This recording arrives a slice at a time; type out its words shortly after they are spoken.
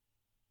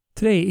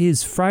Today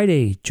is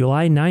Friday,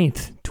 July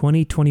 9th,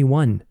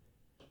 2021.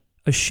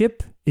 A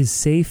ship is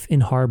safe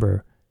in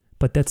harbor,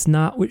 but that's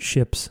not what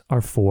ships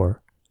are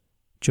for.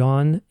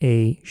 John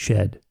A.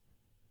 Shedd.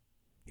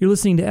 You're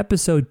listening to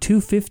episode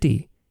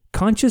 250,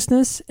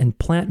 Consciousness and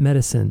Plant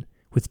Medicine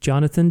with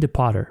Jonathan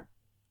DePotter.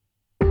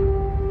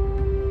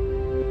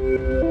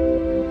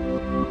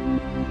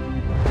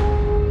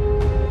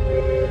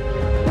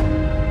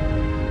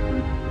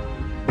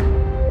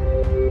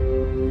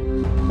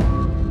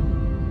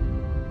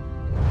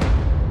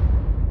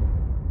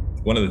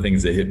 One of the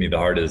things that hit me the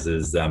hardest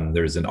is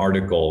there's an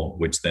article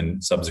which then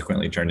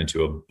subsequently turned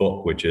into a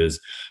book, which is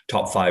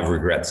Top 5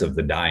 Regrets of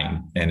the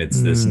Dying. And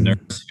it's this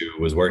nurse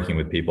who was working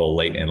with people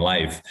late in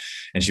life.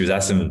 And she was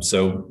asking them,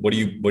 so what do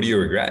you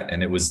regret?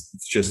 And it was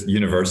just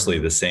universally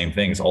the same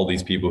things. All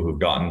these people who've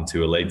gotten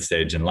to a late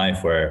stage in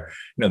life where,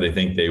 they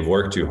think they've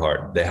worked too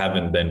hard. They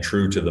haven't been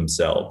true to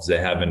themselves. They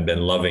haven't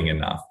been loving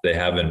enough. They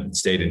haven't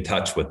stayed in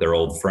touch with their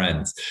old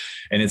friends.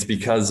 And it's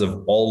because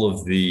of all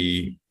of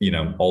the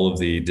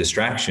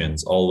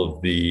distractions, all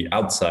of the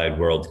outside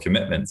world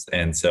commitments.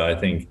 And so I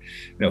think,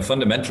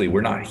 fundamentally,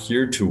 we're not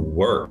here to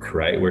work,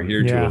 right? We're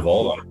here to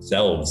evolve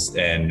ourselves.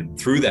 And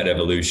through that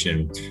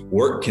evolution,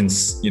 work can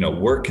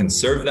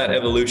serve that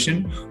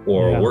evolution,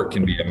 or work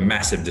can be a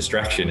massive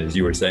distraction, as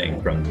you were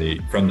saying, from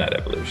that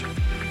evolution.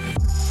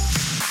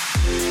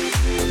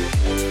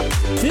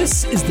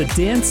 This is the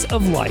Dance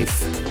of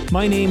Life.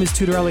 My name is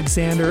Tudor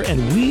Alexander,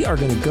 and we are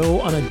going to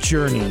go on a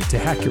journey to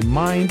hack your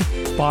mind,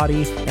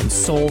 body, and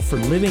soul for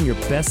living your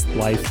best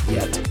life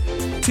yet.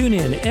 Tune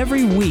in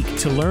every week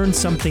to learn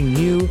something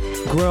new,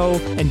 grow,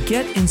 and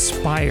get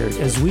inspired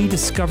as we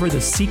discover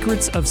the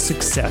secrets of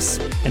success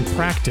and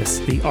practice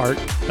the art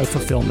of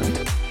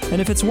fulfillment.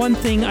 And if it's one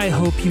thing I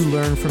hope you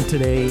learn from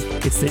today,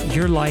 it's that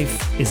your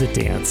life is a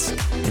dance.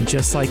 And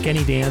just like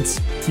any dance,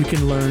 you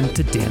can learn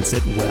to dance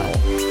it well.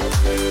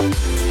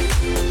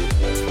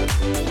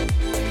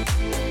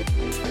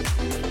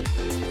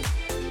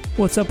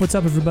 What's up,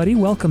 everybody?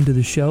 Welcome to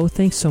the show.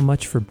 Thanks so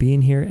much for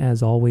being here,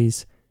 as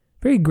always.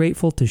 Very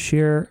grateful to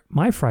share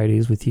my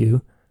Fridays with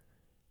you.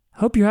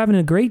 Hope you're having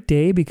a great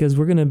day, because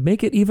we're going to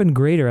make it even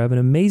greater. I have an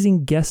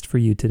amazing guest for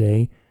you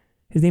today.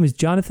 His name is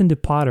Jonathan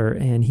DePotter,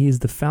 and he is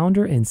the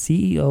founder and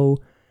CEO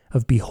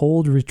of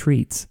Behold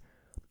Retreats.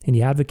 And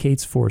he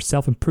advocates for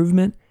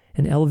self-improvement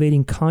and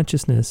elevating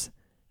consciousness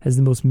as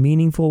the most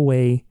meaningful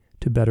way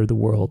to better the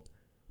world.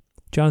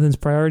 Jonathan's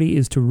priority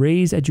is to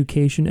raise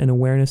education and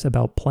awareness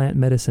about plant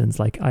medicines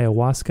like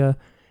ayahuasca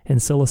and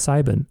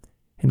psilocybin,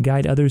 and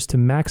guide others to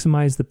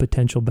maximize the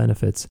potential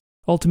benefits,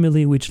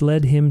 ultimately which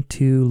led him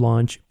to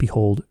launch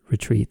Behold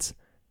Retreats.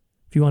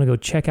 If you want to go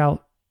check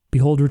out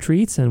Behold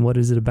Retreats and what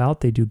is it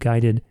about, they do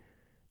guided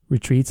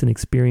retreats and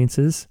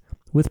experiences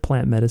with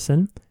plant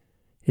medicine.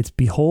 It's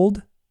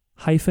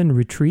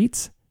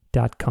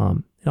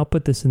behold-retreats.com. And I'll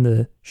put this in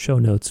the show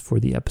notes for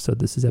the episode.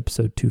 This is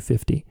episode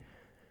 250.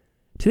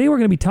 Today we're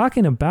going to be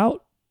talking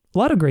about a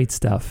lot of great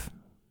stuff.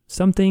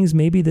 Some things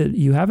maybe that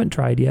you haven't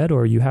tried yet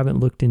or you haven't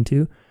looked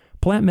into.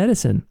 Plant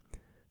medicine,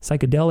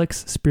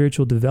 psychedelics,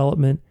 spiritual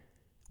development,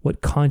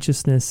 what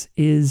consciousness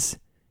is,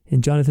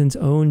 and Jonathan's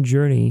own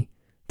journey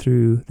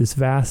through this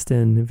vast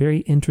and very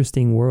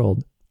interesting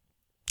world.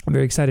 I'm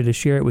very excited to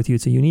share it with you.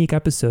 It's a unique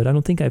episode. I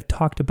don't think I've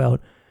talked about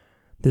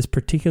this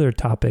particular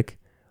topic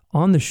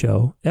on the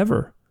show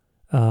ever.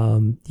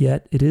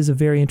 Yet it is a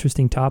very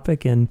interesting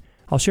topic, and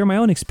I'll share my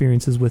own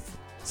experiences with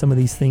some of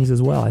these things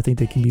as well. I think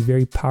they can be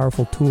very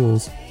powerful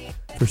tools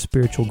for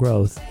spiritual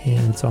growth,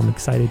 and so I'm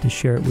excited to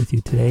share it with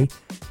you today.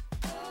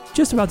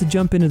 Just about to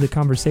jump into the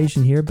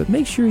conversation here, but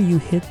make sure you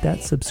hit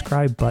that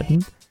subscribe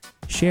button,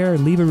 share,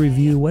 leave a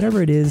review,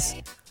 whatever it is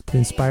that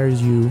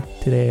inspires you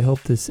today. I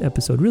hope this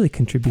episode really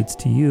contributes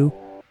to you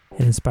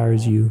and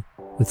inspires you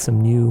with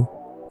some new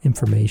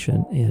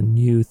information and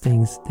new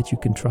things that you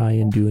can try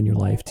and do in your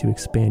life to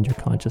expand your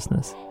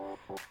consciousness.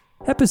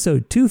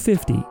 Episode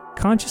 250,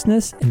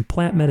 Consciousness and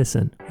Plant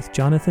Medicine with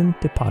Jonathan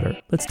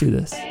DePotter. Let's do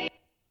this.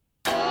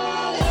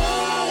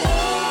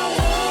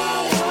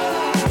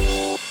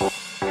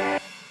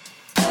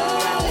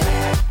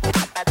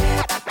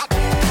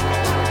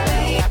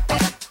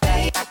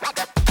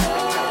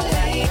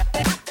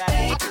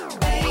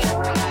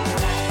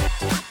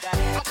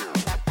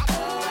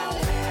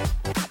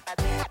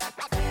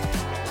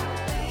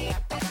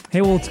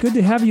 Hey, well, it's good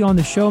to have you on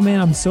the show, man.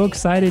 I'm so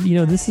excited.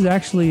 This is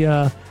actually,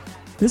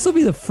 this will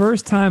be the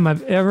first time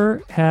I've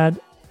ever had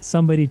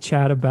somebody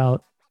chat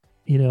about,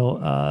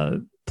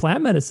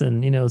 plant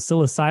medicine,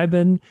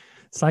 psilocybin,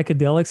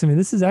 psychedelics. I mean,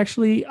 this is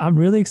actually, I'm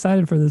really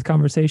excited for this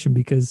conversation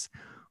because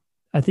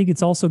I think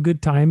it's also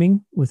good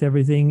timing with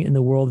everything in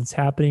the world that's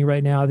happening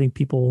right now. I think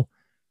people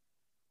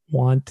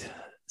want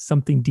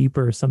something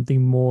deeper,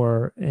 something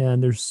more,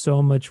 and there's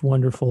so much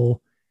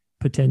wonderful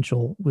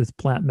potential with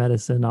plant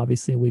medicine.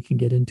 Obviously, we can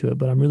get into it,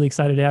 but I'm really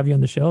excited to have you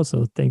on the show.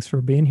 So thanks for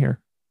being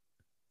here.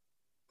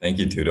 Thank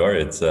you, Tudor.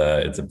 It's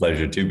a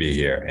pleasure to be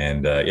here,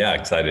 and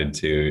excited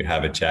to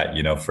have a chat.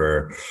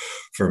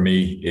 For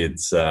me,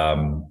 it's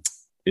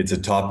it's a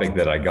topic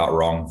that I got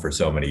wrong for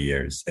so many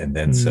years. And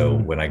then so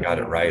Mm. when I got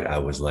it right, I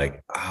was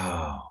like,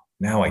 oh,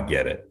 now I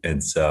get it.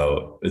 And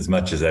so as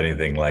much as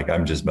anything, like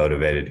I'm just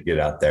motivated to get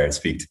out there and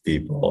speak to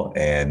people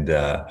and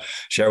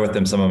share with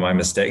them some of my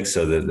mistakes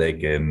so that they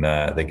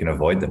can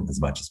avoid them as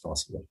much as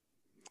possible.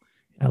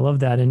 I love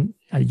that. And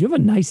you have a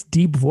nice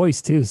deep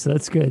voice too. So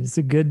that's good. It's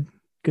a good,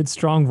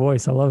 strong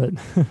voice. I love it.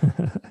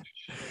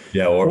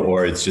 Yeah,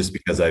 or it's just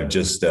because I've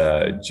just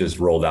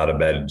rolled out of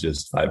bed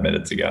just 5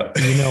 minutes ago.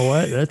 You know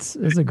what? That's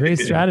a great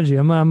strategy.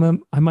 I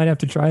might have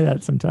to try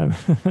that sometime.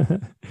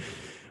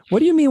 What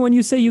do you mean when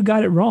you say you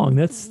got it wrong?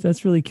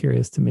 That's really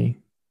curious to me.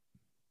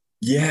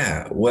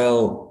 Yeah,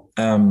 well,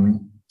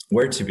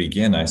 where to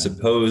begin? I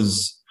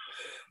suppose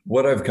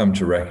what I've come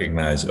to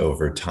recognize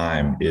over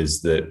time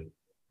is that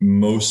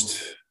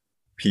most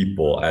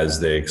people, as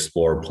they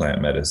explore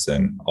plant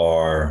medicine,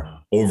 are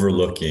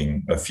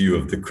overlooking a few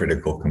of the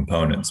critical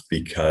components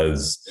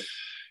because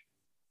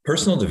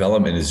personal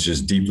development is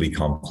just deeply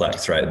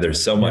complex, right?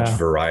 There's so much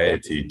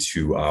variety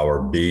to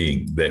our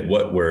being that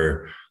what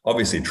we're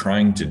obviously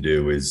trying to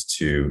do is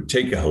to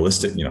take a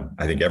holistic,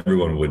 I think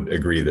everyone would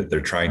agree that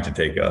they're trying to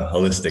take a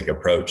holistic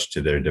approach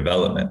to their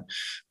development,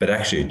 but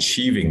actually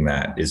achieving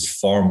that is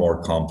far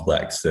more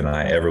complex than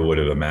I ever would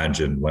have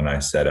imagined when I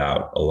set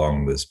out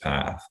along this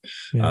path.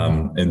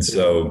 Yeah. And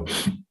so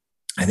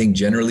I think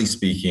generally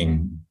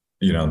speaking,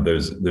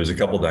 there's a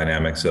couple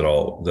dynamics that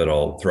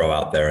I'll throw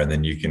out there, and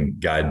then you can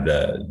guide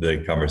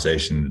the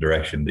conversation in the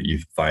direction that you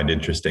find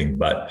interesting.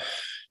 But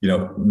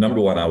number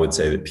one, I would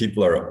say that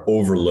people are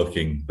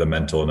overlooking the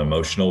mental and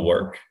emotional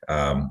work,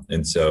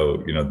 and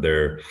so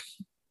they're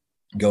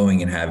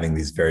going and having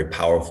these very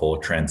powerful,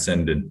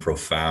 transcendent,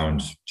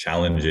 profound,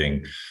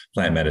 challenging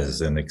plant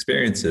medicine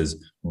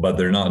experiences, but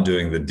they're not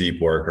doing the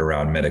deep work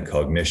around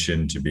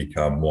metacognition to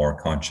become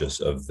more conscious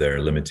of their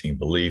limiting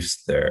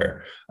beliefs,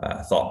 their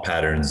thought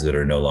patterns that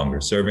are no longer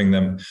serving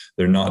them.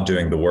 They're not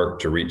doing the work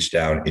to reach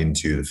down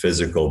into the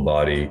physical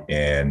body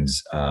and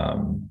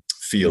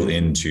feel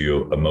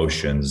into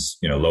emotions,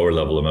 lower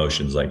level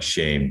emotions like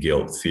shame,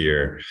 guilt,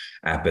 fear,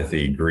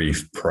 apathy,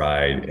 grief,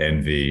 pride,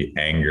 envy,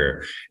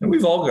 anger. And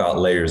we've all got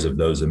layers of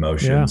those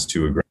emotions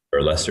to a greater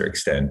or lesser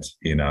extent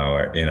in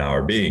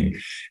our being.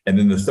 And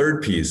then the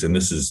third piece, and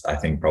this is, I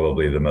think,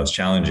 probably the most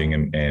challenging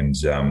and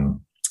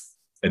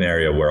an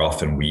area where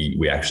often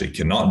we actually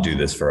cannot do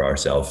this for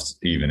ourselves,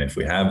 even if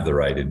we have the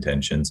right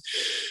intentions,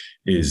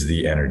 is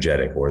the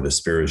energetic or the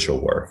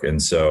spiritual work.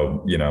 And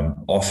so,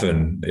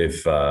 often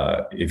if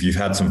you've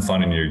had some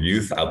fun in your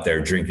youth out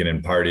there drinking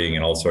and partying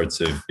and all sorts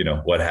of,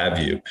 what have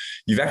you,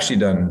 you've actually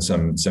done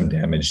some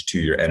damage to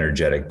your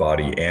energetic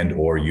body, and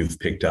or you've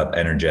picked up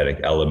energetic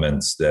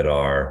elements that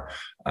are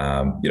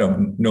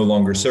no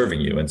longer serving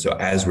you. And so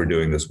as we're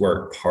doing this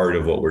work, part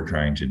of what we're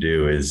trying to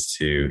do is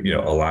to,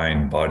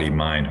 align body,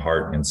 mind,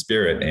 heart, and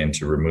spirit, and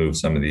to remove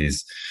some of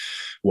these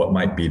what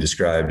might be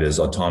described as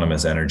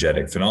autonomous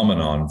energetic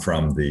phenomenon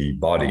from the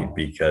body,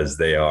 because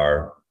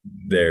they're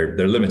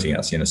limiting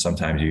us.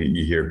 Sometimes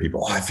you hear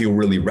people, I feel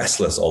really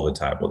restless all the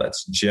time. Well,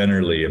 that's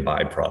generally a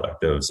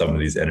byproduct of some of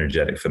these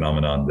energetic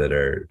phenomenon that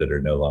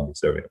are no longer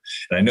serving.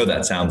 And I know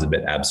that sounds a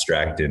bit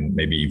abstract and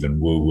maybe even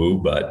woo-woo,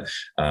 but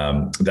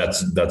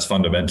that's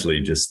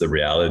fundamentally just the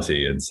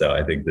reality. And so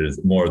I think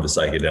there's more of the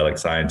psychedelic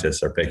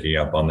scientists are picking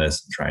up on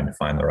this and trying to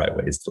find the right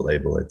ways to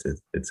label it,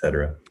 et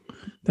cetera.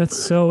 That's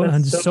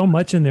so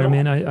much in there,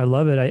 man. I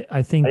love it.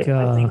 I think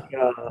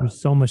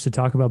there's so much to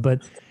talk about,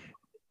 but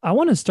I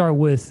want to start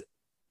with,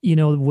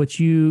 what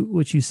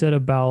you said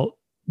about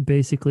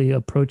basically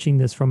approaching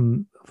this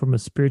from a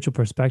spiritual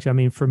perspective. I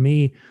mean, for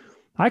me,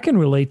 I can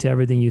relate to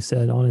everything you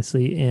said,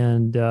 honestly.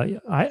 And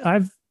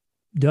I've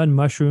done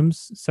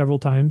mushrooms several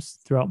times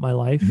throughout my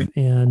life,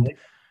 and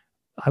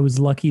I was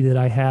lucky that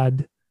I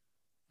had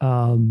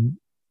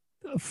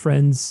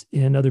friends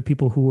and other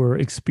people who were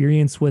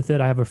experienced with it.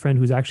 I have a friend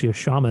who's actually a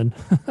shaman.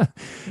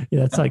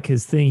 That's like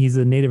his thing. He's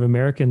a Native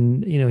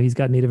American, he's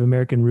got Native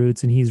American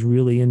roots, and he's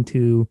really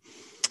into,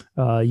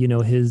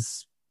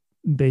 his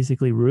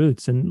basically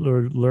roots and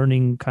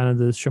learning kind of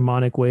the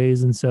shamanic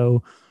ways. And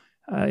so,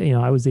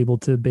 I was able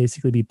to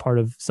basically be part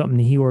of something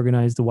he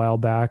organized a while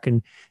back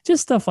and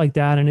just stuff like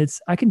that. And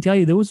I can tell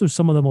you, those were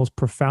some of the most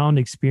profound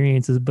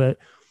experiences. But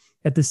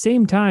at the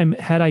same time,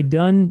 had I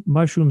done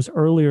mushrooms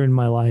earlier in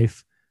my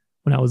life,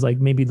 when I was like,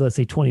 maybe let's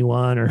say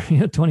 21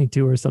 or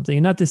 22 or something,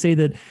 and not to say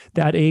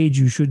that age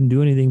you shouldn't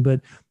do anything,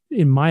 but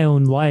in my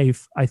own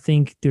life, I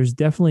think there's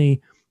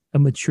definitely a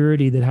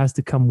maturity that has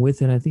to come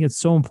with it. And I think it's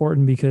so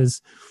important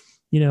because,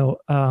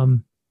 to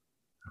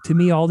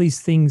me, all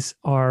these things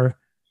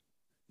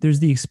there's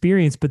the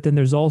experience, but then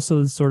there's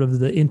also sort of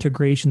the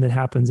integration that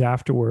happens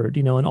afterward,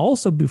 and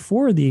also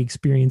before the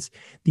experience,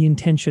 the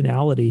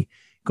intentionality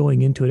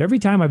going into it. Every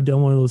time I've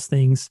done one of those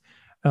things,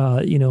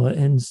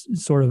 and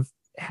sort of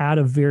had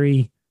a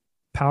very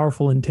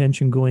powerful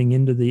intention going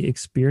into the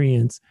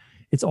experience,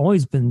 it's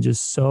always been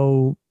just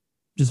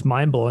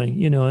mind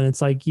blowing, and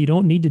it's like, you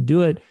don't need to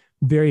do it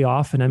very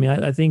often. I mean,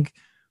 I think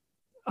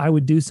I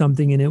would do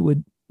something and it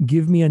would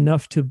give me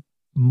enough to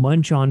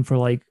munch on for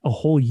like a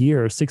whole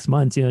year or 6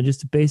 months, just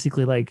to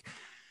basically like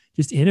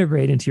just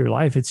integrate into your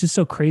life. It's just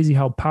so crazy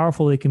how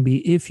powerful it can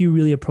be if you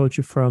really approach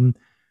it from,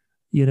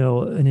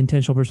 an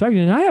intentional perspective.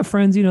 And I have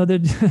friends,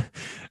 that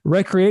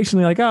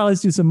recreationally like, oh,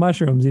 let's do some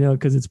mushrooms,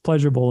 because it's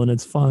pleasurable and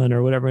it's fun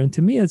or whatever. And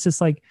to me, it's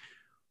just like,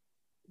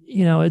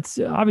 it's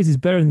obviously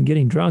it's better than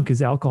getting drunk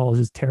because alcohol is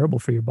just terrible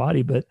for your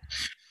body. But,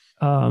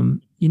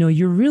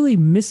 you're really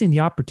missing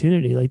the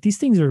opportunity. Like these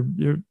things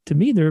to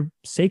me, they're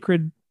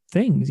sacred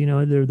things,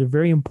 they're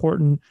very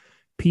important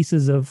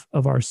pieces of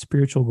our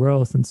spiritual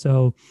growth. And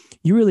so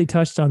you really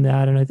touched on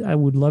that. And I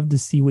would love to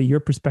see what your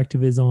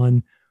perspective is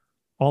on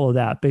all of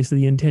that,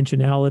 basically the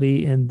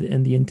intentionality and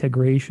the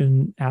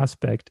integration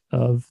aspect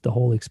of the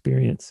whole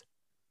experience.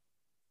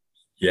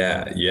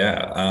 Yeah.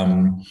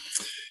 Yeah.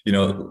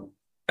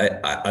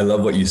 I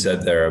love what you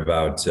said there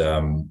about,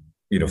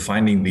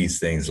 finding these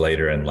things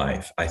later in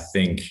life. I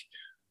think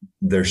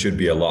there should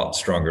be a lot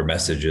stronger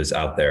messages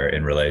out there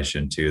in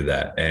relation to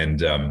that.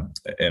 And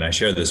I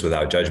share this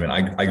without judgment.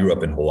 I grew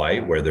up in Hawaii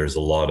where there's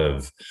a lot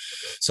of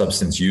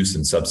substance use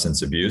and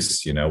substance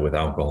abuse, with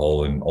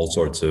alcohol and all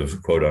sorts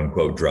of quote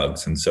unquote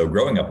drugs. And so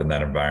growing up in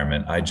that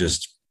environment,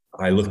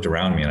 I looked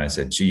around me and I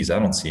said, geez, I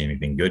don't see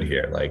anything good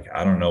here. Like,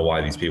 I don't know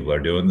why these people are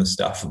doing this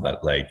stuff,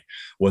 but like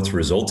what's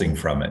resulting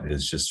from it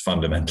is just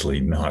fundamentally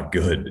not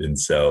good. And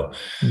so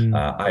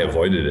I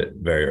avoided it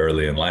very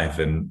early in life.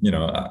 And,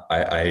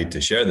 I hate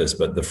to share this,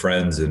 but the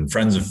friends and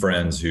friends of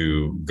friends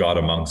who got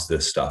amongst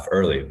this stuff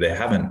early, they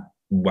haven't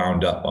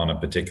wound up on a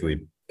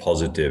particularly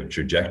positive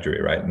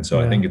trajectory. Right. And so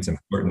I think it's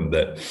important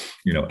that,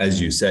 as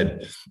you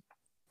said,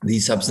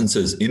 these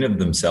substances in of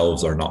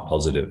themselves are not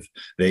positive.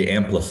 They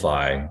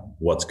amplify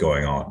what's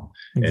going on.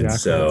 Exactly.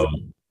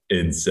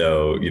 And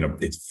so,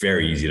 it's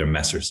very easy to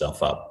mess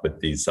yourself up with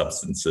these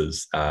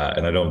substances.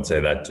 And I don't say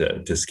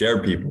that to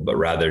scare people, but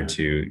rather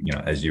to,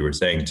 as you were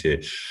saying,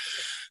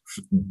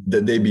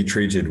 that they be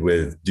treated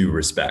with due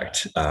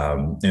respect.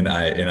 And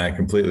I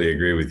completely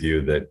agree with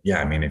you that,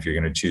 if you're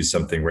going to choose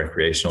something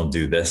recreational,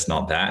 do this,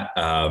 not that.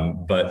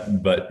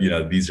 But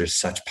these are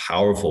such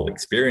powerful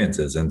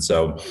experiences. And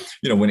so,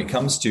 when it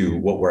comes to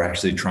what we're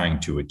actually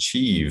trying to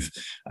achieve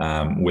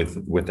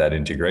with that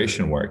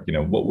integration work,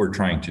 what we're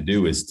trying to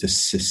do is to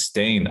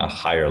sustain a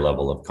higher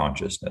level of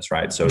consciousness,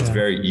 right? So it's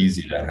very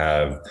easy to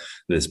have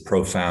this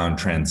profound,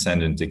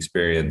 transcendent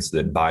experience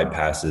that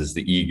bypasses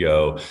the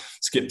ego,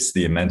 skips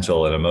the mental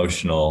and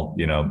emotional,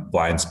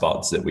 blind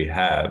spots that we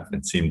have.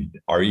 It seemed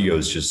our ego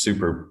is just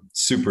super,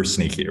 super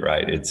sneaky,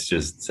 right? It's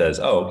just says,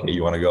 oh, okay,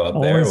 you want to go up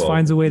there? Always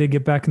finds a way to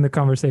get back in the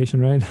conversation,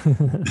 right?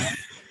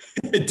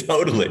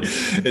 Totally.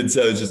 And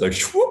so it's just like,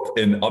 whoop,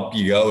 and up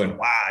you go and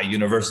wow,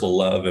 universal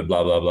love and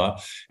blah, blah, blah.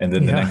 And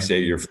then the next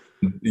day you're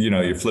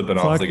flipping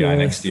off the guy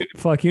next to you.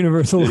 Fuck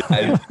universal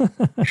love.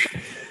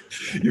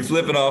 You're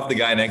flipping off the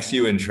guy next to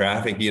you in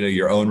traffic.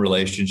 Your own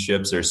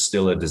relationships are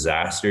still a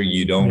disaster.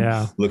 You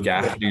don't look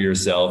after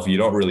yourself. You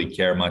don't really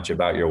care much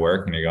about your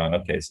work. And you're going,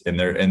 okay.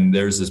 And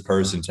there's this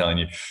person telling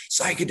you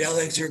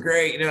psychedelics are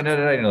great. And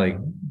you're like,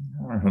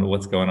 I don't know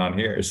what's going on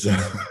here. So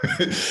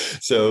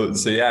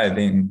I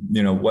think,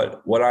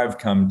 what I've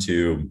come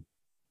to,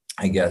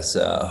 I guess,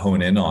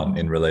 hone in on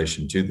in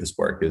relation to this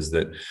work is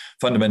that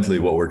fundamentally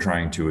what we're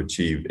trying to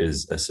achieve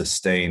is a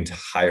sustained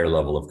higher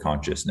level of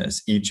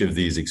consciousness. Each of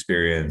these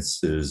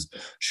experiences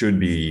should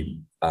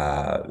be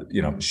a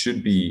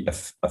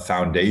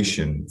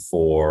foundation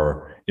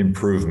for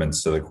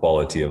improvements to the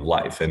quality of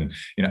life. And,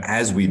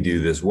 as we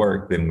do this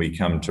work, then we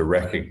come to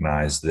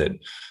recognize that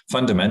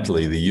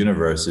fundamentally the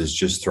universe is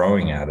just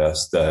throwing at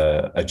us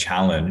a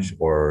challenge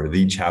or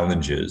the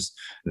challenges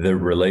that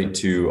relate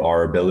to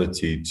our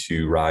ability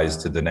to rise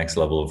to the next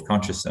level of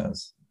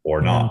consciousness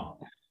or not.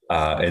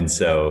 And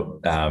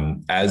so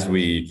as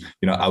we,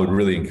 I would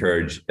really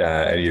encourage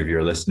any of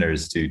your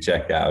listeners to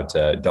check out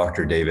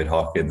Dr. David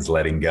Hawkins'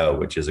 Letting Go,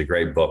 which is a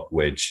great book,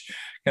 which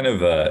kind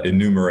of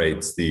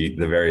enumerates the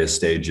various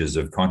stages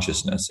of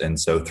consciousness. And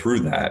so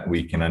through that,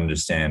 we can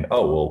understand,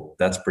 oh, well,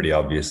 that's pretty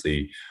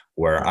obviously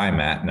where I'm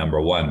at,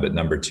 number one, but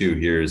number two,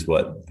 here's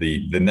what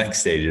the next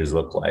stages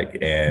look like.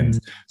 And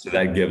so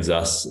that gives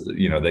us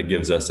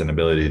an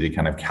ability to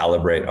kind of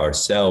calibrate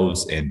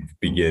ourselves and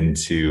begin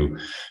to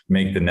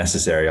make the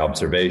necessary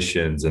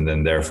observations and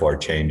then therefore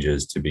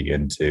changes to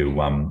begin to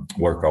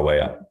work our way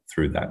up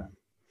through that.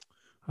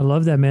 I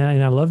love that, man.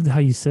 And I love how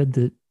you said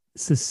that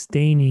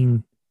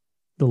sustaining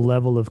the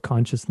level of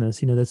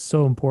consciousness, that's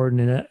so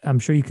important. And I'm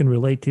sure you can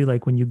relate to,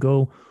 like when you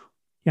go,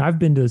 I've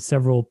been to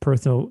several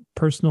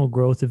personal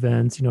growth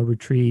events,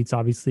 retreats,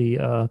 obviously,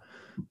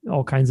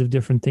 all kinds of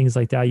different things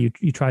like that. You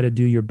try to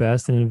do your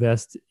best and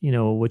invest,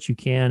 what you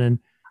can. And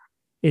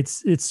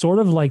it's sort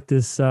of like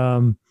this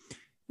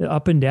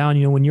up and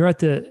down, when you're at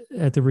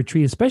the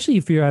retreat, especially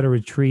if you're at a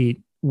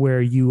retreat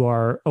where you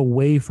are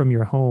away from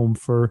your home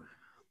for,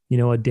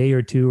 a day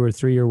or two or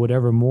three or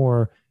whatever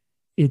more.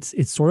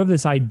 It's sort of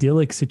this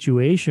idyllic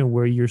situation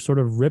where you're sort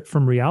of ripped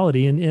from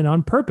reality and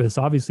on purpose,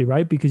 obviously,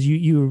 right? Because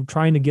you're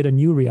trying to get a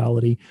new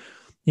reality.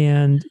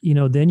 And,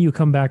 then you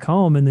come back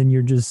home and then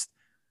you're just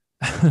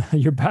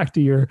you're back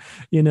to your,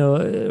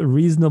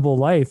 reasonable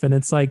life. And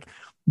it's like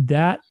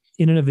that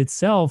in and of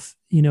itself,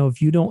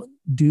 if you don't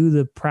do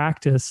the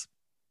practice,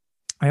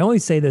 I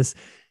always say this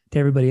to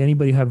everybody,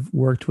 anybody who have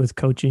worked with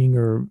coaching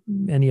or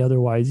any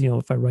otherwise,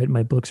 if I write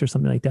my books or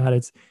something like that,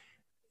 it's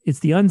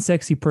the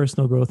unsexy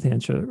personal growth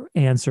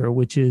answer,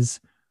 which is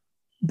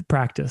the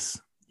practice.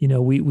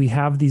 We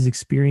have these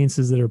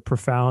experiences that are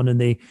profound,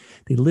 and they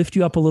lift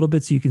you up a little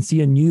bit so you can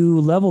see a new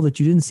level that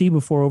you didn't see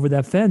before over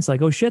that fence.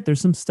 Like, oh shit, there's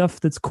some stuff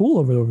that's cool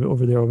over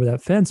there, over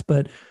that fence.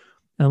 But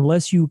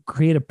unless you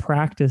create a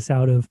practice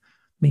out of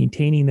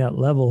maintaining that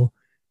level,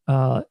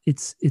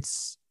 it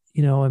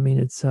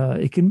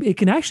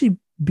can actually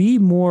be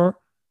more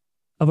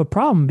of a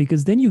problem,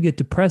 because then you get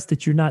depressed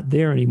that you're not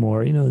there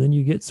anymore. Then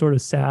you get sort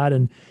of sad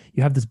and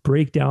you have this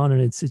breakdown, and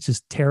it's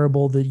just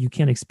terrible that you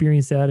can't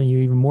experience that, and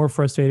you're even more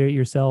frustrated at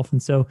yourself.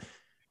 And so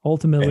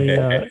ultimately,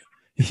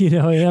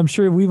 I'm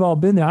sure we've all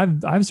been there.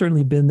 I've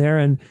certainly been there,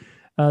 and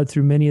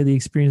through many of the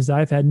experiences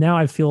I've had, now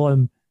I feel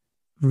I'm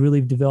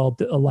really developed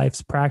a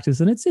life's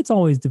practice, and it's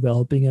always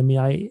developing. I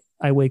mean,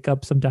 I wake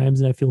up sometimes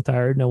and I feel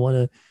tired and I want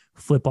to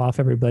flip off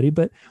everybody,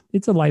 but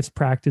it's a life's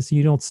practice.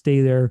 You don't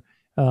stay there.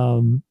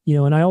 And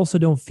I also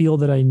don't feel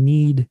that I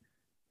need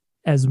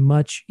as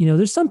much,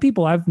 there's some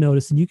people I've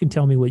noticed, and you can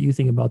tell me what you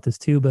think about this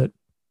too, but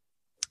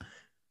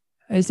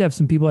I used to have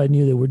some people I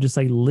knew that were just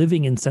like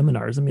living in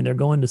seminars. I mean, they're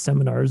going to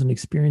seminars and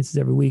experiences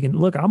every week. And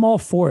look, I'm all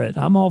for it.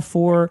 I'm all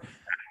for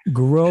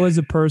grow as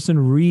a person,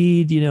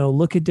 read,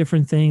 look at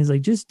different things,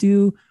 like just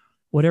do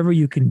whatever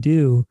you can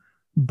do.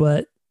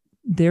 But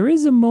there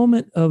is a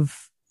moment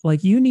of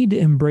like, you need to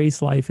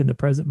embrace life in the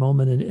present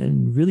moment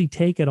and really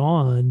take it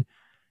on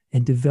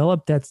and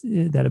develop that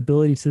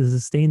ability to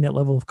sustain that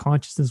level of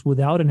consciousness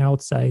without an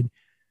outside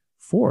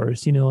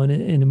force, and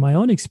in my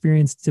own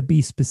experience, to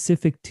be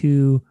specific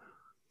to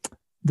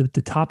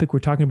the topic we're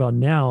talking about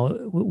now,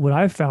 what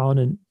I've found,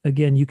 and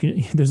again,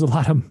 there's a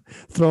lot I'm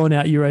throwing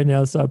at you right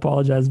now, so I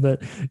apologize,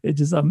 but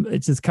it's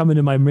just coming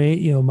to my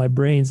brain, my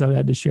brain, so I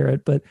had to share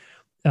it. But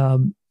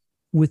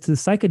with the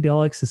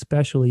psychedelics,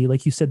 especially,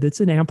 like you said, that's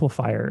an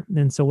amplifier.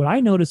 And so what I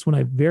noticed when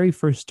I very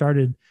first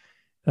started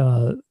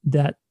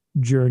that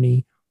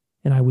journey,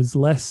 and I was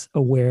less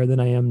aware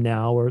than I am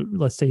now, or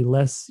let's say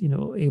less,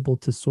 able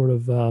to sort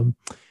of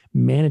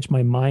manage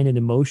my mind and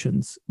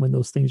emotions when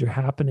those things are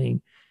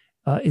happening.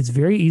 It's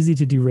very easy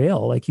to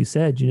derail, like you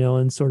said,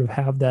 and sort of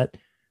have that,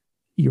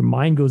 your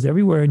mind goes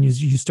everywhere, and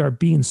you start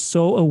being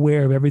so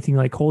aware of everything.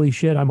 Like, holy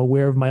shit, I'm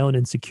aware of my own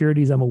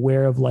insecurities. I'm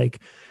aware of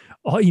like,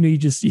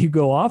 you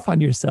go off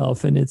on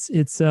yourself, and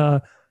it's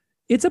a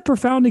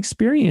profound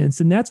experience.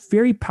 And that's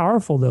very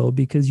powerful though,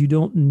 because you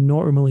don't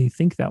normally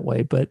think that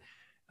way. But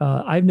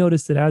I've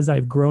noticed that as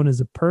I've grown as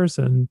a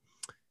person,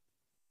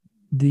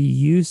 the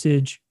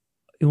usage,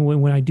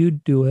 when I do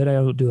it, I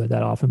don't do it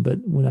that often, but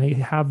when I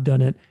have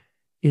done it,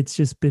 it's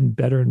just been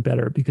better and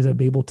better, because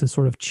I'm able to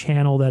sort of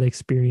channel that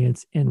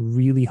experience and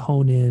really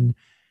hone in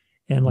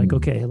and like,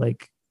 okay,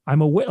 like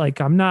I'm aware,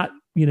 like I'm not,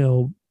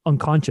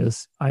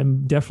 unconscious.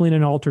 I'm definitely in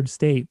an altered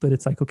state, but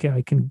it's like, okay,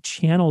 I can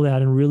channel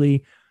that and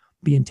really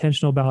be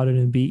intentional about it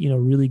and be,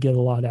 really get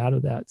a lot out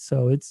of that.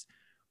 So it's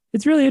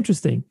really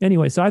interesting.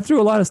 Anyway, so I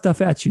threw a lot of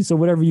stuff at you. So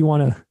whatever you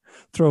want to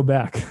throw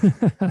back.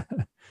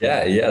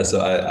 Yeah. So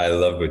I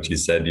love what you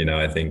said.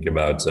 I think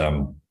about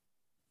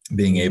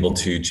being able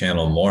to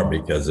channel more,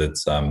 because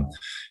it's,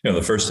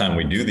 the first time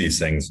we do these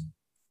things,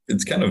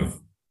 it's kind of,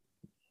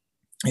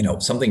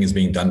 something is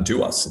being done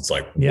to us. It's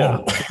like,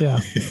 whoa. Yeah.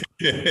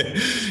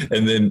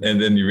 and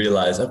then you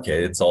realize,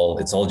 okay, it's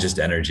all just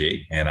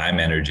energy, and I'm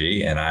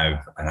energy, and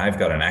I've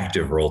got an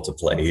active role to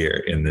play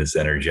here in this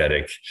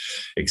energetic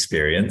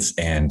experience.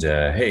 And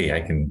hey,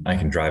 I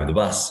can drive the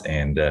bus.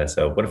 And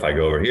so what if I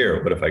go over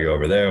here? What if I go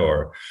over there?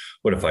 Or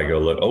what if I go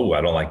look? Oh,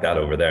 I don't like that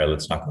over there.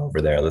 Let's not go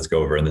over there. Let's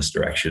go over in this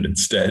direction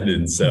instead.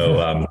 And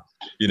so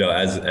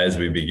as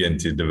we begin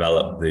to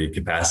develop the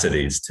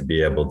capacities to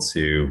be able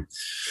to,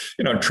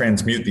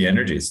 transmute the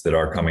energies that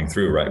are coming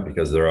through, right?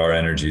 Because there are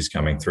energies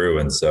coming through.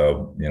 And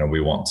so,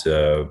 we want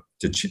to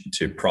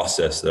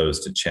process those,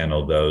 to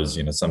channel those.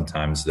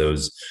 Sometimes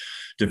those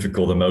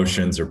difficult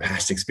emotions or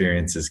past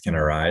experiences can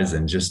arise,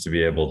 and just to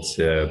be able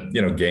to,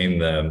 gain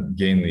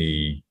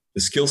the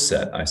skill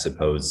set, I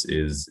suppose,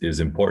 is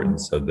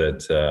important, so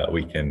that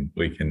we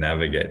can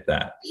navigate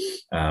that.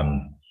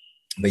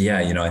 But yeah,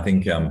 I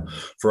think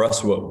for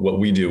us, what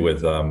we do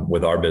with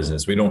our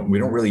business, we don't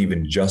really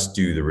even just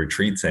do the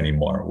retreats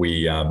anymore.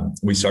 We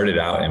started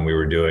out and we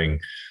were doing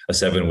a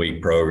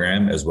 7-week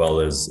program as well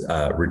as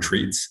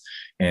retreats,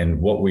 and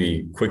what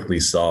we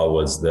quickly saw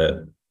was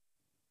that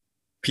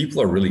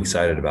people are really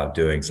excited about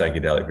doing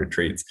psychedelic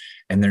retreats,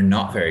 and they're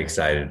not very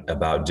excited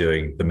about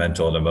doing the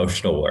mental and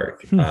emotional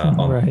work on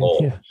the whole.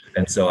 Yeah.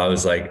 And so I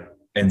was like,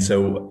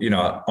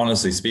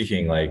 honestly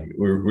speaking, like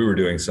we were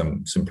doing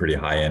some pretty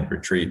high end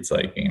retreats.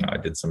 Like, I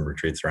did some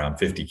retreats around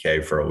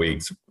 $50K for a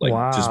week, like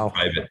wow. Just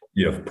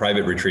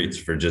private retreats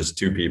for just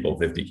 2 people,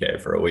 $50K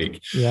for a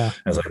week. Yeah.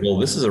 I was like, well,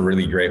 this is a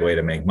really great way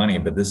to make money,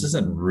 but this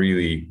isn't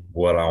really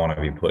what I want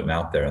to be putting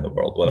out there in the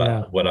world.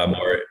 What I'm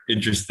more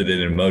interested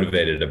in and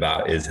motivated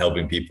about is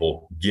helping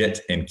people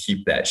get and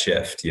keep that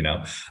shift.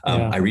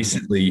 I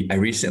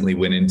recently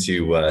went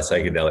into a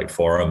psychedelic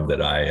forum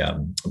that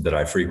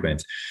I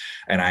frequent,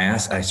 and I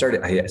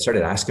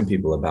started asking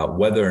people about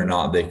whether or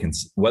not they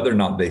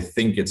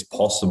think it's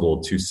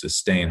possible to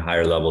sustain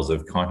higher levels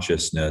of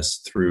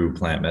consciousness through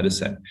plant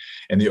medicine,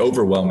 and the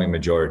overwhelming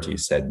majority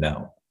said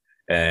no.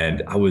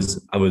 And I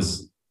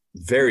was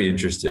very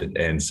interested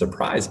and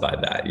surprised by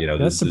that.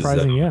 That's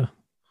surprising.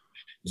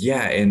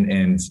 Yeah.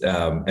 And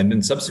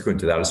then subsequent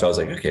to that, so I was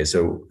like, okay,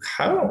 so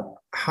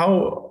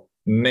how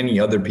many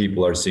other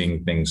people are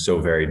seeing things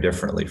so very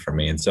differently from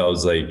me? And so I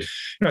was like,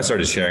 I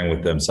started sharing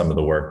with them some of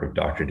the work of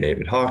Dr.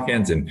 David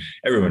Hawkins, and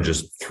everyone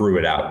just threw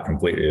it out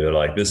completely. They're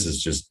like, this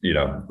is just,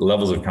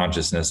 levels of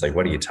consciousness. Like,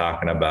 what are you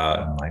talking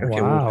about? And I'm like,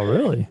 okay, wow,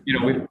 really?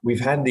 We've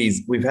had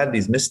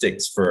these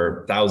mystics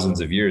for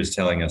thousands of years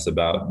telling us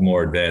about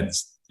more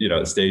advanced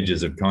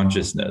stages of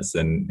consciousness.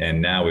 And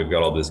now we've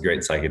got all this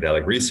great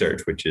psychedelic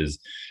research, which is,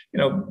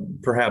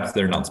 perhaps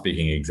they're not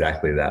speaking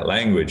exactly that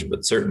language,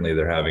 but certainly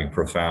they're having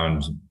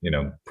profound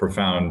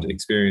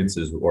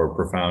experiences or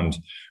profound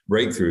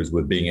breakthroughs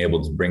with being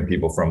able to bring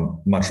people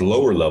from much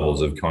lower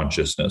levels of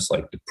consciousness,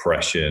 like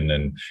depression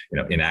and,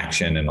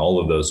 inaction and all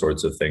of those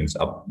sorts of things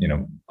up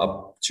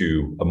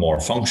to a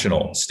more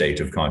functional state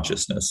of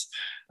consciousness.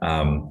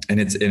 And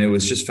it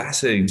was just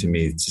fascinating to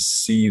me to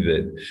see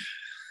that,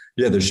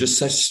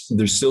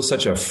 there's still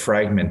such a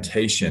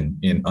fragmentation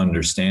in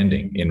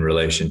understanding in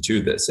relation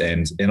to this.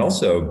 And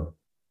also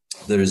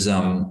there's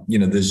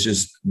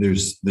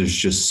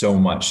just so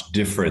much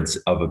difference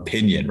of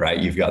opinion, right?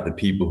 You've got the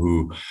people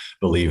who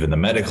believe in the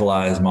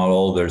medicalized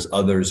model. There's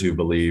others who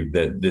believe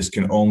that this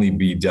can only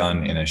be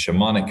done in a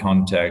shamanic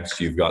context.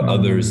 You've got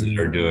others that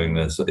are doing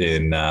this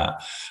in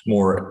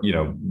more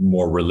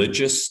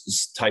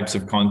religious types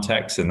of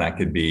contexts, and that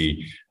could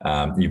be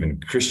even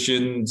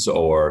Christians,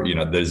 or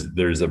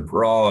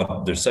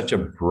there's such a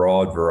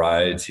broad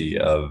variety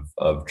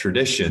of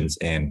traditions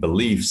and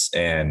beliefs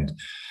and,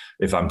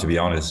 if I'm to be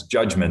honest,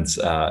 judgments.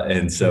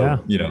 And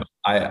so,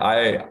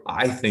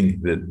 I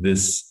think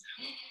that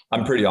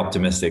I'm pretty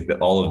optimistic that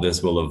all of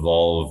this will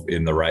evolve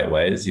in the right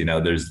ways.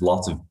 There's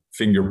lots of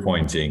finger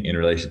pointing in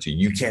relation to,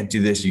 you can't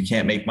do this, you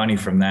can't make money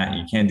from that,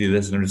 you can't do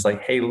this. And I'm just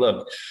like, hey,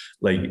 look,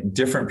 like,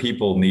 different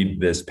people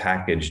need this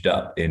packaged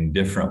up in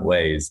different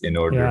ways in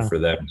order for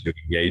them to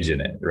engage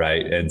in it.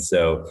 Right. And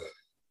so,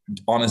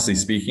 honestly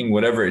speaking,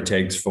 whatever it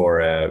takes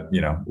for us,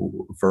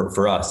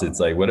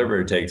 it's like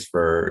whatever it takes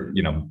for,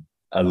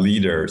 a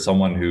leader,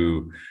 someone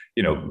who,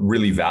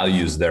 really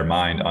values their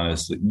mind.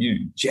 Honestly,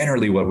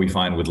 generally what we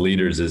find with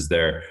leaders is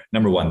they're,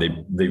 number one,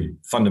 they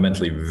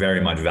fundamentally very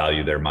much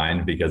value their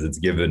mind because it's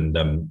given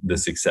them the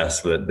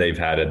success that they've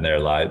had in their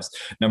lives.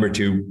 Number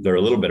two, they're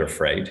a little bit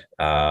afraid.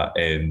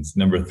 And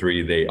number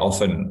three, they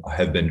often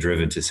have been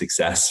driven to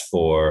success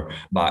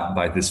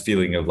by this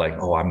feeling of like,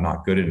 oh, I'm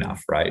not good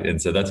enough. Right. And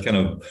so that's kind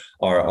of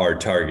our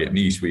target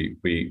niche.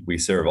 We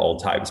serve all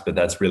types, but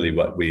that's really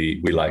what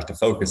we like to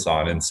focus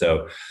on. And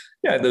so,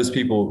 those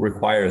people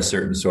require a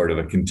certain sort of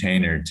a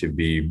container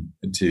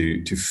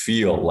to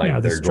feel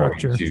like they're going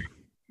to.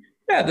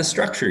 The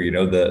structure,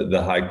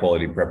 the high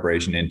quality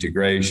preparation,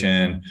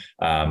 integration.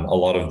 A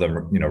lot of them,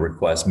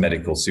 request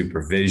medical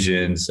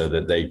supervision so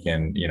that they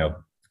can,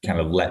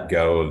 kind of let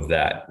go of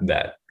that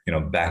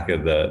back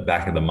of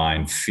the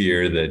mind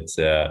fear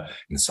that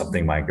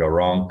something might go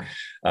wrong.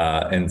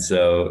 And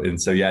so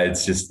it's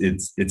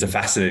a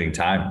fascinating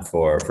time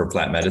for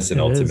plant medicine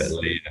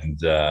ultimately, and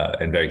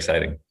very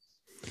exciting.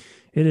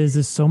 It is.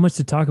 There's so much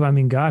to talk about. I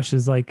mean, gosh,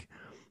 it's like,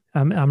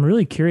 I'm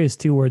really curious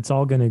too, where it's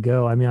all going to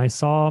go. I mean, I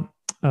saw,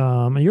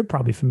 and you're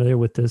probably familiar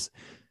with this.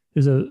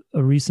 There's a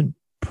recent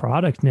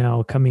product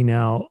now coming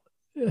out.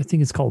 I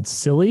think it's called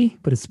Silly,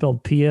 but it's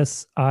spelled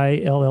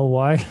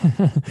P-S-I-L-L-Y.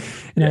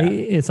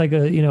 It's like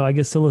a, I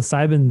guess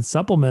psilocybin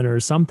supplement or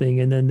something.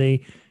 And then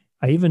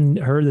I even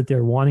heard that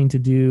they're wanting to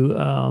do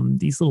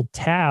these little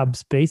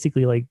tabs,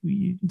 basically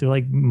they're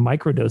like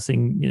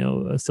microdosing,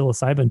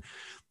 psilocybin.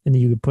 And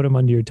you could put them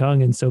under your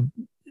tongue. And so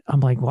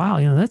I'm like, wow,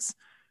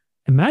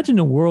 imagine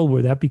a world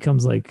where that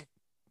becomes like,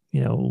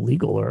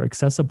 legal or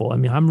accessible. I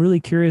mean, I'm really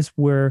curious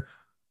where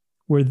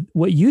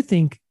what you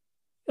think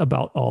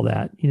about all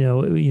that.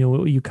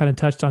 You kind of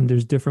touched on,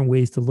 there's different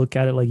ways to look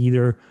at it, like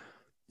either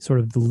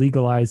sort of the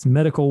legalized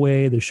medical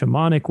way, the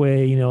shamanic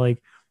way,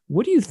 like,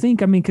 what do you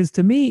think? I mean, because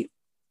to me,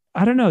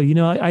 I don't know,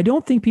 I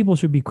don't think people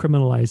should be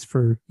criminalized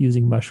for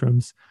using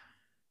mushrooms,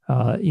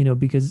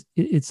 because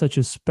it's such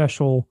a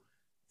special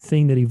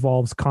thing that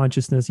evolves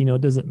consciousness.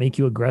 It doesn't make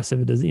you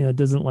aggressive. It doesn't, it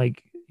doesn't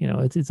like,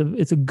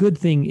 it's a good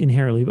thing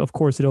inherently. Of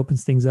course, it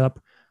opens things up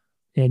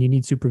and you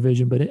need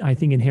supervision, but I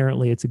think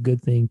inherently it's a good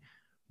thing.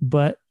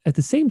 But at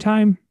the same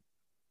time,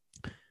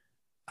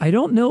 I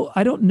don't know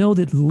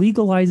that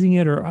legalizing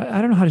it, or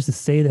I don't know how to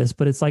say this,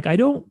 but it's like,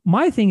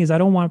 my thing is, I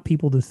don't want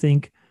people to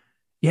think,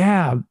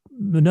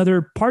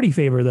 another party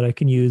favor that I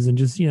can use and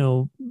just,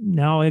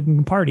 now I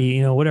can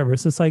party, whatever.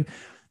 So it's like,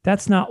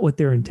 that's not what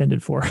they're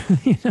intended for.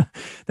 You know,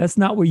 that's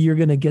not where you're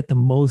going to get the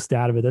most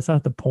out of it. That's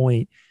not the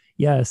point.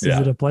 Yes. Is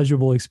Yeah. it a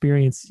pleasurable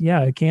experience?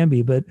 Yeah, it can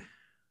be, but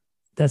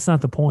that's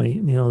not the point.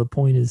 You know, the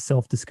point is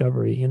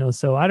self-discovery, you know?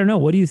 So I don't know.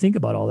 What do you think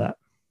about all that?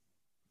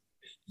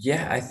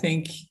 Yeah, I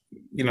think,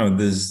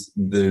 there's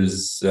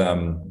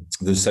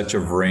such a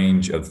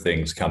range of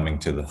things coming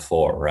to the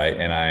fore, right?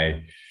 And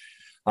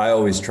I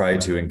always try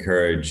to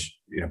encourage,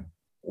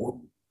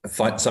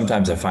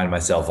 sometimes I find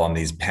myself on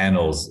these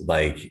panels,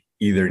 like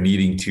either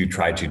needing to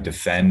try to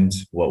defend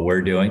what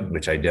we're doing,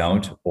 which I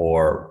don't,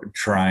 or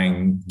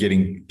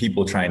getting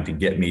people trying to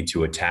get me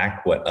to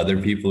attack what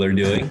other people are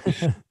doing.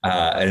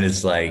 And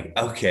it's like,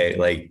 okay,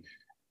 like,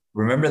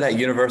 remember that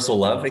universal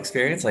love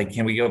experience? Like,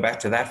 can we go back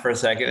to that for a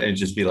second and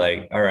just be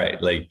like, all right,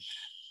 like,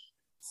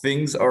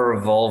 things are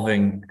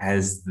evolving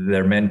as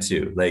they're meant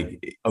to.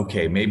 Like,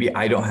 okay, maybe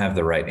I don't have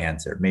the right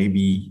answer.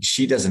 Maybe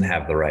she doesn't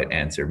have the right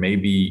answer.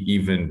 Maybe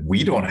even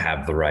we don't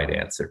have the right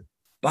answer.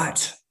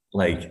 But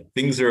like,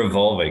 things are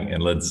evolving,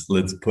 and let's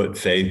put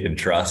faith and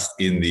trust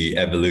in the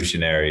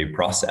evolutionary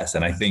process.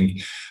 And I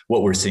think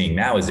what we're seeing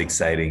now is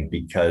exciting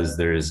because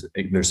there's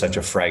such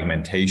a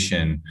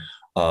fragmentation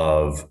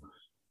of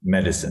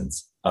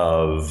medicines,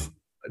 of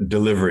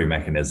delivery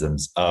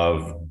mechanisms,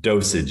 of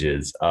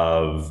dosages,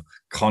 of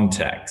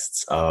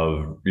contexts,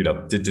 of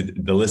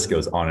the list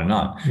goes on and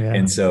on. Yeah.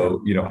 And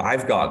so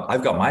I've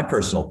got my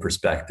personal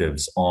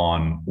perspectives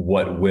on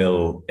what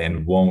will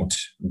and won't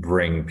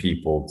bring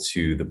people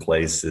to the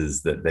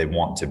places that they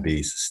want to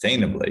be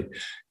sustainably.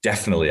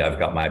 Definitely, I've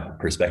got my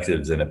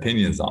perspectives and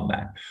opinions on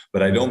that,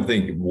 but I don't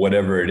think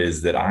whatever it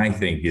is that I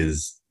think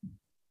is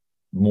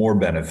more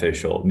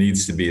beneficial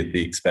needs to be at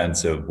the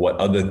expense of what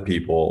other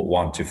people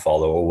want to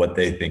follow or what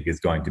they think is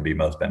going to be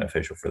most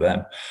beneficial for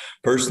them.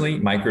 Personally,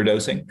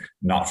 microdosing,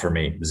 not for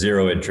me.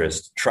 Zero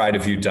interest. Tried a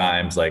few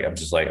times. Like, I'm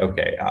just like,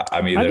 okay,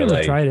 I'm either I've never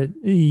like, tried it.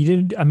 You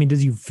didn't, I mean,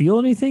 does you feel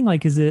anything?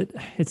 Like,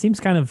 it seems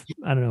kind of,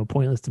 I don't know,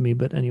 pointless to me,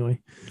 but anyway.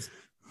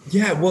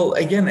 yeah, well,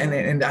 again,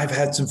 and I've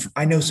had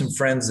I know some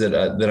friends that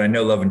I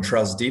know, love, and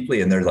trust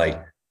deeply, and they're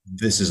like,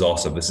 this is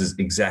awesome. This is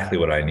exactly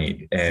what I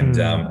need. And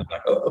I'm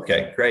like, oh,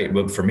 okay, great.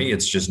 But for me,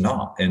 it's just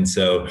not. And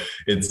so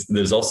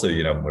there's also,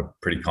 we're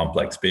pretty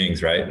complex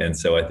beings, right? And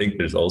so I think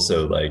there's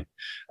also like,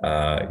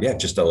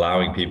 just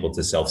allowing people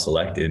to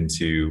self-select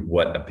into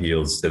what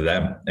appeals to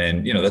them.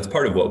 And, that's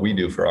part of what we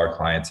do for our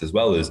clients as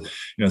well is,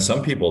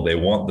 some people, they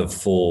want the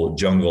full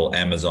jungle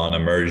Amazon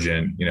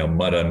immersion,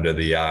 mud under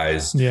the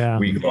eyes,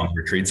 week-long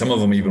retreat. Some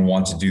of them even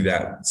want to do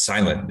that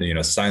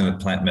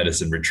silent plant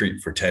medicine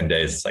retreat for 10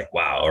 days. It's like,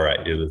 wow, all right,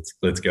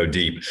 let's go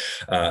deep.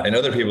 And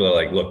other people are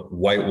like, look,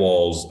 white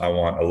walls, I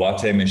want a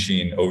latte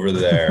machine over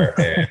there.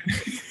 And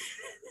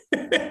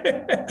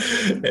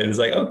and it's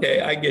like, okay,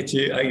 I get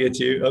you.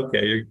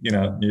 Okay.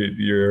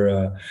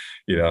 You're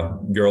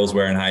girls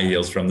wearing high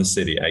heels from the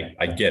city.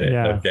 I get it.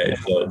 Yeah. Okay.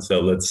 So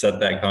let's set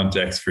that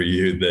context for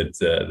you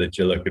that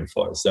you're looking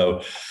for.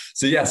 So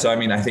I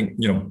mean, I think,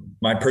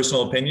 my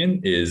personal opinion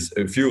is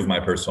a few of my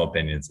personal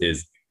opinions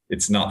is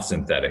it's not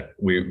synthetic.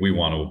 We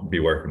want to be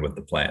working with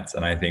the plants.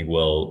 And I think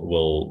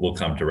we'll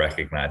come to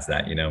recognize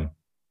that,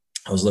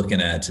 I was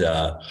looking at,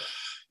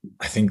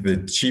 I think the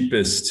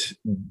cheapest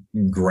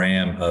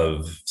gram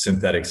of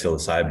synthetic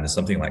psilocybin is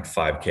something like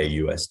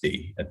 $5,000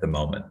 USD at the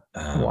moment.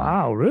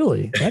 Wow,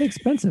 really? That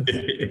expensive?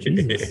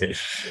 Jesus.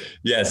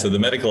 Yeah. So the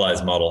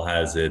medicalized model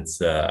has its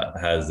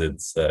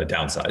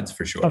downsides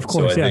for sure. Of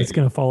course, so it's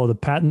going to follow the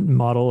patent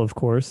model, of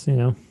course.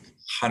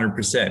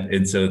 100%.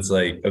 And so it's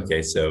like,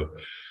 okay, so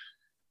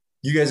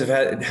you guys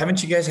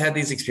haven't you guys had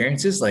these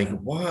experiences? Like,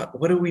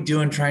 what are we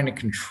doing trying to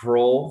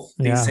control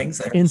these things?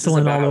 Like,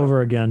 insulin all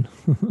over again.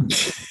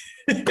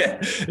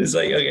 It's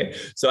like, okay,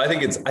 so I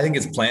think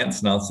it's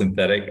plants, not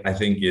synthetic. I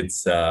think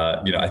it's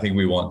I think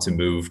we want to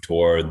move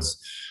towards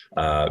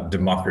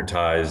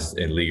democratized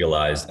and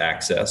legalized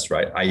access,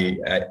 right?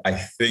 I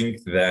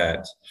think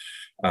that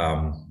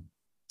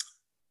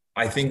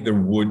I think there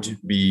would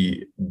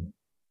be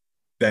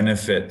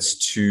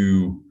benefits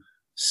to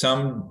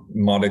some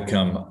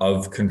modicum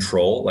of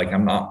control. Like,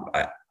 and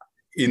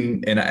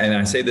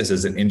I say this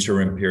as an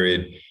interim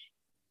period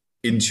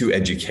into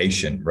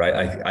education, right?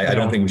 I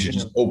don't think we should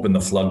just open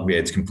the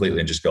floodgates completely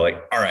and just go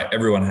like, all right,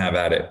 everyone have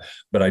at it.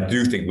 But I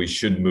do think we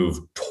should move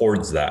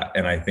towards that.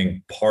 And I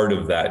think part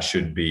of that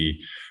should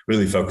be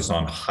really focused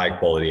on high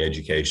quality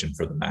education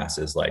for the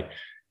masses. Like,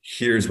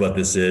 here's what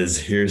this is,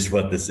 here's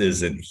what this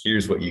isn't,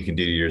 here's what you can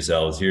do to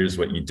yourselves, here's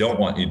what you don't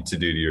want you to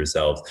do to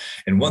yourselves.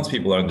 And once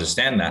people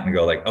understand that and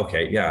go like,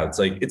 okay, yeah, it's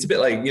a bit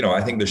like,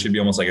 I think there should be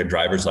almost like a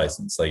driver's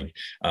license, like,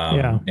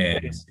 and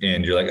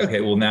you're like, okay,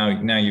 well now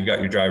you've got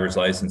your driver's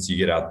license, you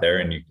get out there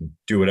and you can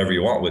do whatever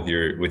you want with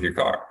your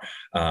car.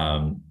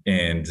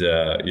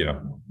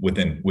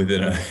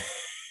 Within a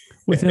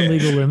within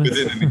legal limits,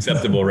 within an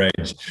acceptable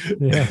range.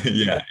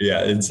 Yeah.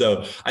 Yeah. And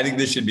so I think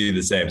this should be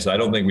the same. So I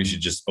don't think we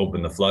should just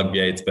open the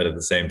floodgates, but at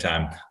the same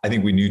time, I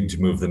think we need to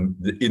move them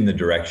in the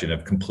direction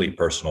of complete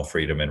personal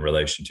freedom in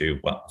relation to,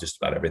 well, just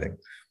about everything.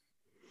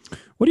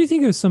 What do you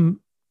think are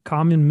some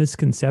common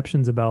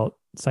misconceptions about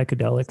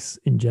psychedelics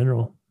in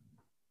general?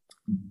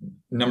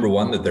 Number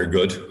one, that they're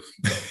good.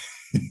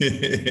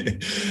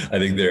 I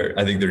think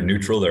they're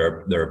neutral.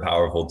 They're a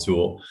powerful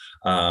tool.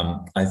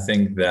 I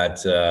think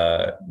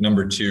that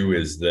number two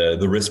is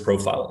the risk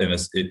profile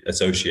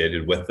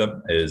associated with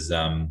them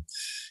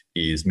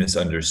is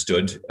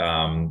misunderstood.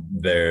 I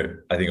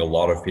think a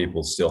lot of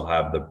people still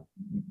have the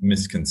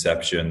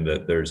misconception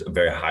that there's a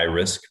very high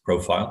risk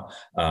profile.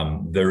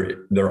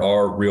 There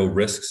are real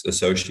risks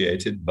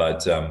associated,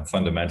 but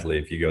fundamentally,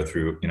 if you go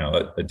through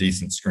a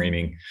decent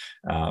screening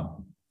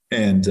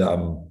and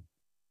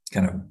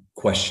kind of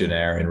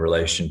questionnaire in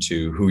relation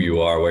to who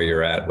you are, where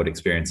you're at, what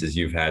experiences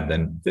you've had,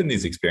 then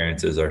these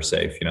experiences are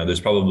safe. There's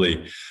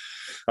probably,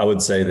 I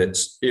would say that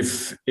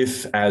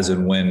if as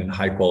and when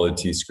high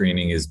quality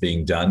screening is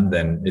being done,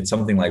 then it's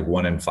something like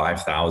 1 in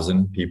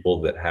 5,000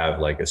 people that have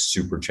like a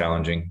super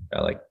challenging,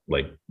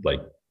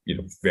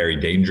 very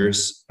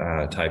dangerous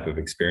type of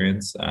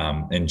experience.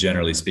 And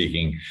generally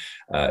speaking,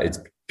 it's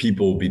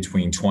people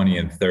between 20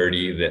 and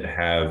 30 that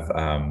have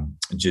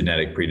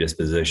genetic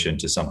predisposition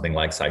to something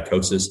like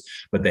psychosis,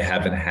 but they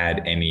haven't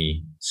had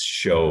any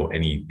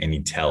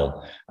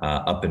tell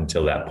up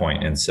until that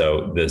point. And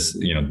so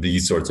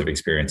these sorts of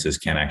experiences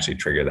can actually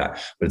trigger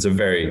that, but it's a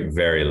very,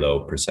 very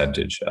low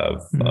percentage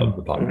of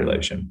the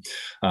population.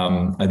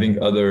 I think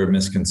other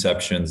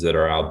misconceptions that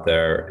are out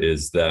there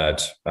is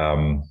that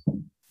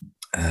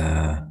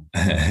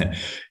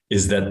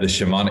is that the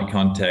shamanic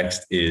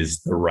context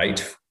is the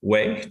right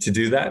way to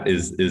do that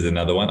is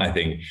another one. I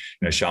think,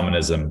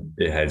 shamanism,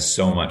 it has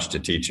so much to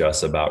teach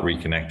us about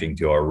reconnecting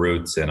to our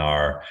roots and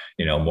our,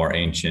 more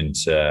ancient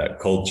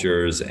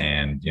cultures.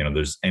 And,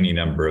 there's any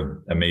number of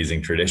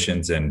amazing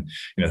traditions. And,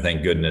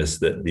 thank goodness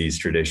that these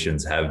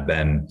traditions have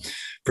been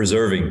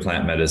preserving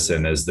plant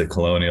medicine as the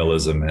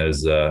colonialism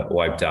has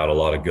wiped out a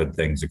lot of good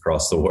things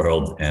across the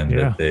world, and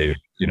that they've,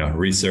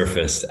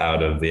 resurfaced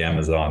out of the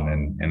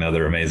Amazon and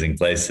other amazing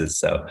places.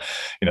 So,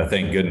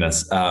 thank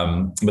goodness.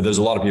 But there's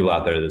a lot of people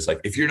out there that's like,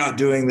 if you're not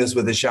doing this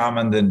with a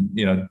shaman, then,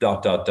 And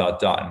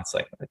it's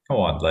like, come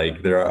on,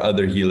 like there are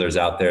other healers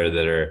out there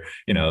that are,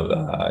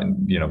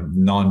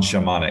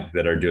 non-shamanic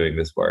that are doing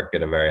this work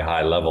at a very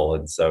high level.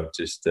 And so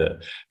just to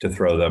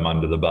throw them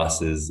under the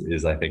bus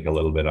is I think a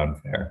little bit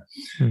unfair.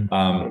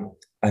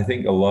 I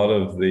think a lot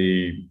of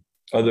the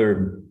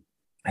other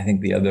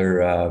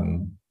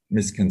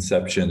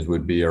misconceptions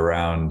would be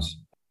around,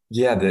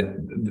 that,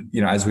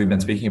 as we've been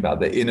speaking about,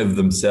 that in of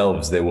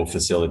themselves, they will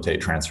facilitate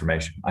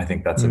transformation. I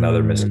think that's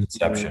another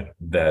misconception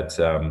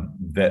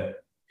that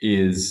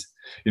is,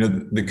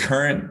 the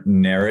current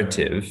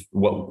narrative,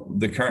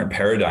 the current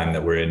paradigm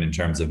that we're in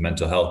terms of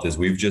mental health is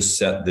we've just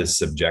set this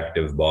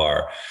subjective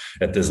bar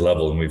at this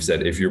level. And we've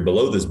said, if you're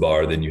below this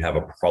bar, then you have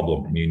a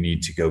problem and you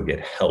need to go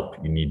get help.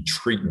 You need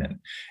treatment.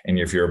 And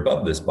if you're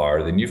above this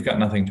bar, then you've got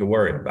nothing to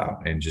worry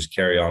about and just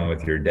carry on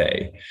with your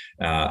day.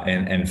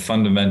 And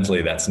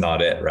fundamentally, that's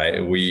not it,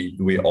 right?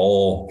 We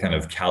all kind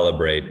of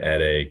calibrate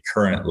at a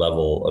current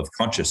level of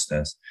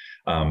consciousness.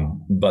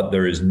 But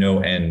there is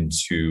no end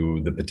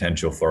to the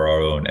potential for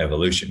our own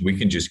evolution. We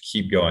can just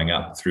keep going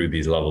up through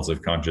these levels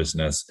of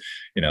consciousness.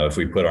 If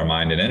we put our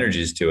mind and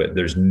energies to it,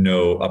 there's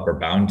no upper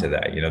bound to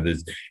that.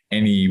 There's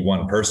any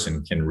one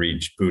person can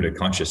reach Buddha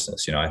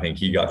consciousness. I think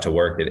he got to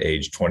work at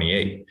age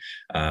 28.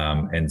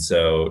 And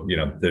so,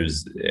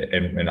 there's,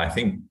 and I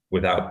think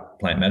without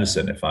plant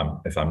medicine, if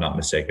I'm not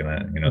mistaken,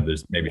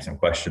 there's maybe some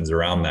questions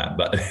around that,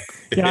 but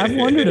I've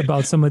wondered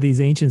about some of these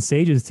ancient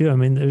sages too. I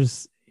mean,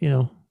 there's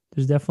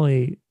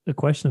definitely a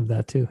question of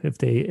that too. If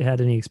they had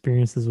any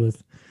experiences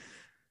with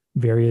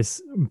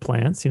various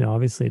plants,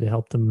 obviously to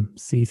help them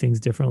see things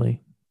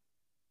differently.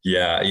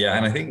 Yeah.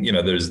 And I think,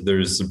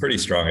 there's some pretty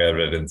strong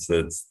evidence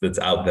that's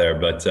out there,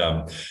 but,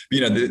 and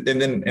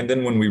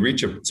then when we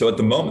reach so at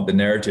the moment, the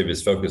narrative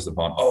is focused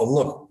upon, oh,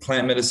 look,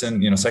 plant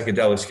medicine,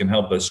 psychedelics can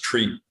help us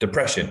treat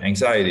depression,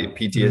 anxiety,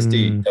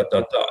 PTSD, ...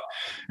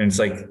 And it's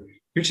like,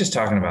 you're just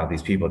talking about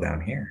these people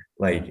down here.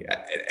 Like,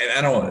 and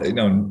I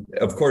don't,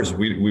 of course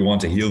we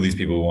want to heal these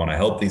people. We want to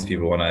help these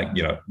people. We want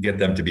to, get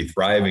them to be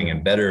thriving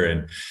and better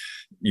and,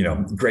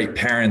 great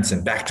parents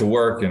and back to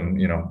work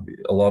and,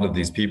 a lot of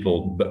these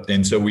people.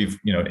 And so we've,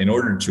 in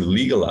order to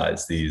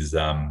legalize these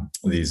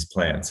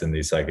plants and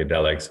these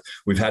psychedelics,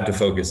 we've had to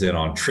focus in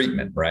on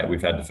treatment, right?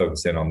 We've had to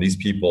focus in on these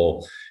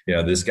people.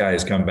 This guy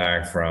has come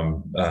back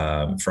from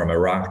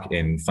Iraq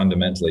and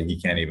fundamentally he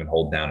can't even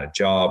hold down a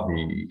job.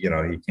 He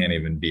can't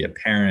even be a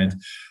parent.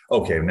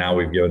 Okay, now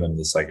we've given him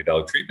the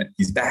psychedelic treatment.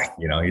 He's back,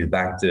 he's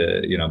back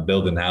to,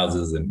 building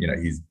houses and,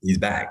 he's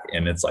back.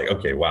 And it's like,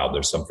 okay, wow,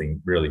 there's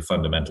something really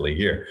fundamentally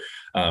here.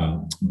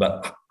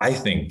 But I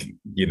think,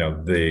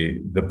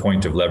 the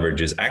point of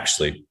leverage is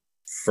actually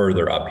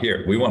further up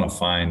here. We want to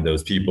find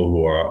those people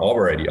who are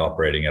already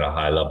operating at a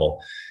high level.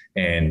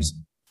 And,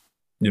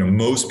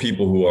 most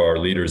people who are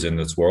leaders in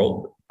this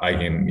world,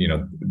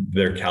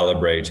 they're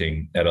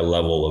calibrating at a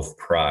level of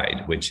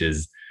pride, which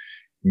is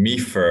me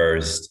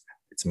first.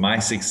 It's my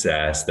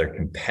success. They're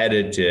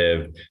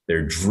competitive,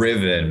 they're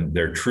driven,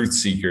 they're truth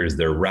seekers,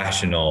 they're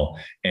rational,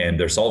 and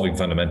they're solving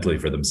fundamentally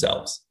for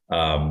themselves.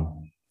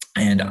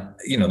 And,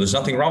 there's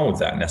nothing wrong with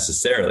that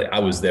necessarily. I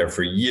was there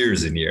for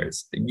years and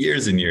years,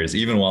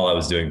 even while I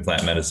was doing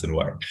plant medicine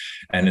work.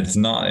 And it's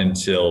not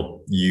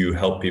until you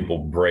help people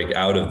break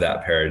out of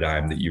that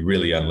paradigm that you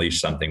really unleash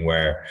something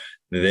where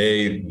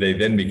they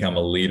then become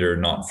a leader,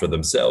 not for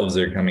themselves.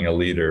 They're becoming a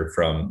leader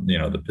from,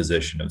 the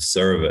position of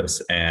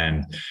service.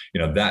 And,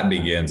 that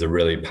begins a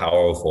really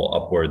powerful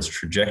upwards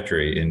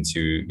trajectory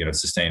into,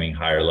 sustaining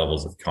higher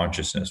levels of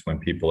consciousness when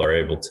people are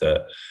able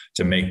to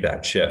make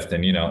that shift.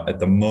 And, at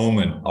the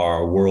moment,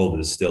 our world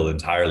is still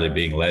entirely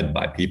being led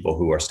by people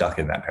who are stuck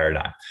in that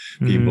paradigm,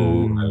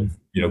 people who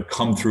have,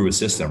 come through a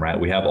system, right?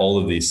 We have all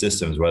of these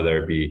systems, whether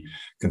it be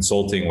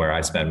consulting, where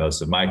I spent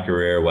most of my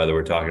career, whether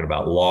we're talking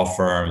about law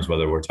firms,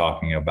 whether we're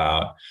talking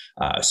about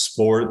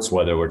sports,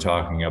 whether we're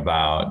talking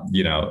about,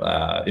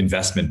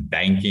 investment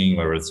banking,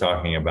 whether we're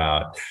talking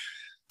about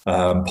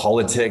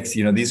politics,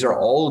 these are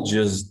all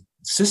just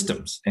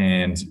systems.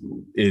 And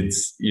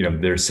it's,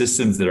 there are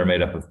systems that are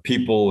made up of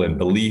people and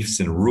beliefs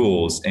and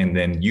rules. And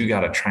then you got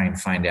to try and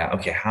find out,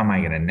 okay, how am I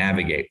going to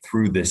navigate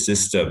through this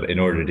system in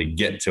order to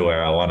get to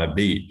where I want to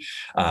be?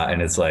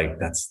 And it's like,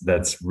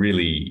 that's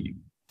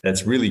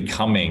really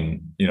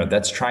coming,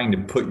 that's trying to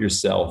put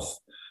yourself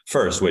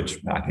first, which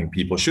I think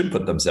people should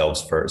put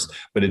themselves first,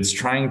 but it's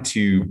trying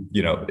to,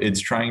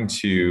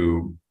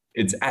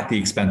 it's at the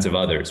expense of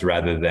others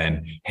rather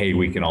than, hey,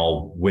 we can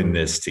all win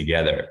this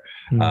together,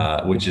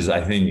 which is,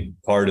 I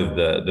think, part of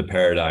the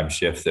paradigm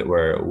shift that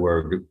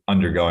we're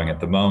undergoing at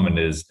the moment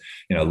is,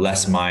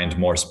 less mind,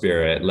 more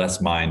spirit,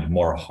 less mind,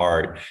 more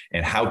heart.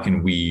 And how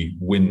can we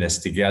win this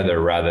together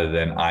rather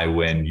than I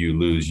win, you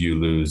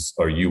lose,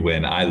 or you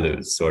win, I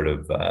lose sort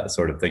of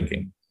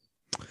thinking.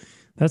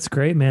 That's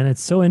great, man.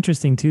 It's so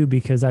interesting too,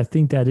 because I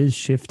think that is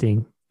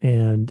shifting.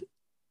 And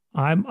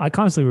I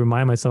constantly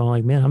remind myself, I'm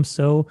like, man, I'm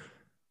so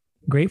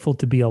grateful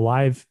to be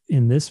alive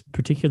in this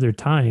particular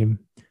time,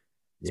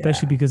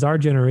 especially because our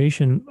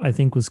generation, I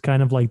think, was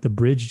kind of like the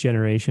bridge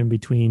generation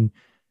between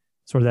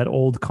sort of that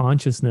old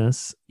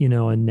consciousness,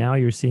 and now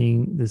you're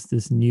seeing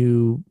this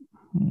new,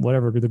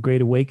 whatever, the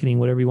Great Awakening,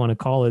 whatever you want to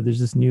call it. There's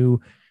this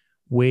new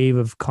wave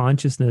of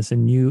consciousness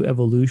and new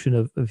evolution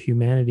of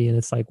humanity. And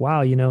it's like,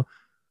 wow,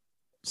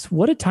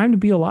 what a time to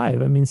be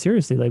alive. I mean,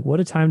 seriously, like what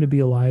a time to be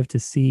alive, to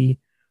see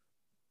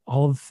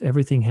all of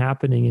everything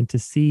happening and to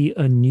see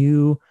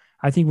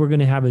I think we're going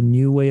to have a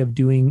new way of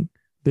doing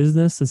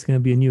business. It's going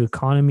to be a new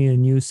economy, a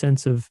new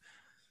sense of,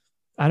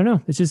 I don't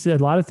know. It's just a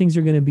lot of things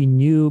are going to be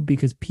new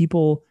because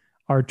people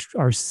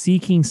are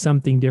seeking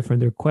something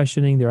different. They're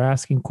questioning, they're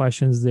asking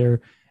questions.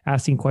 They're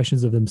asking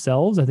questions of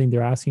themselves. I think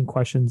they're asking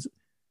questions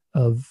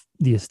of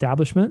the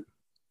establishment.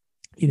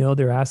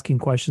 They're asking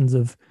questions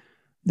of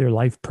their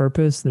life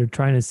purpose. They're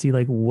trying to see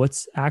like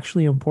what's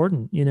actually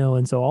important,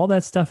 and so all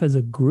that stuff as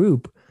a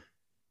group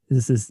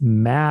is this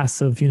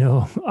mass of,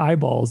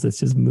 eyeballs that's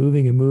just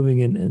moving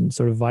and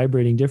sort of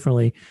vibrating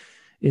differently.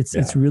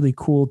 It's really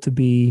cool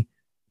to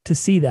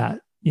see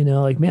that,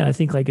 like, man, I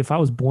think like if I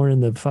was born in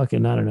the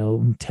fucking, I don't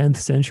know, 10th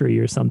century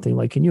or something,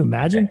 like, can you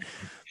imagine?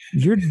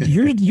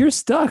 You're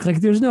stuck. Like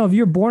there's no, if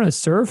you're born a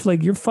serf,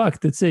 like you're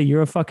fucked. That's it.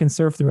 You're a fucking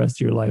serf the rest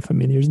of your life. I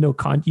mean, there's no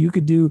you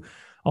could do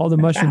all the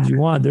mushrooms you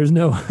want. There's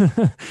no,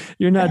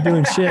 you're not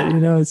doing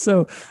shit,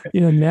 So,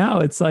 now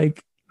it's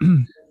like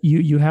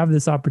you have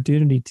this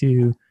opportunity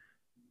to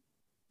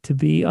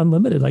be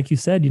unlimited. Like you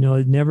said,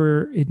 it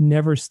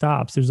never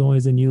stops. There's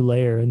always a new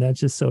layer. And that's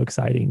just so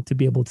exciting to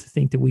be able to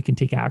think that we can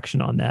take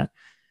action on that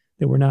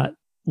we're not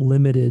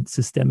limited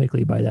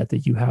systemically by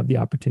that you have the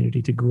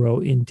opportunity to grow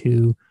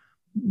into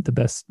the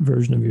best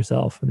version of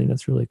yourself. I think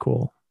that's really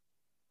cool.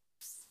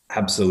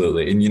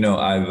 Absolutely.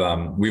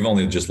 And, we've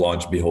only just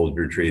launched Behold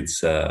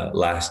Retreats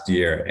last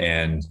year,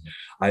 and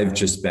I've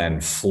just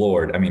been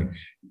floored. I mean,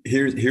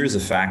 here's a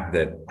fact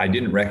that I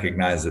didn't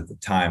recognize at the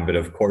time, but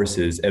of course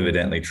is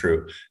evidently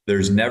true.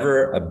 There's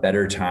never a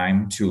better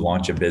time to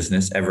launch a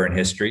business ever in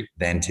history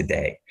than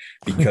today,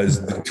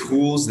 because the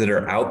tools that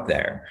are out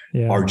there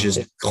are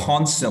just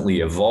constantly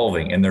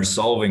evolving, and they're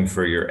solving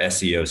for your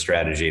SEO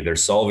strategy. They're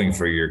solving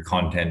for your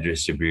content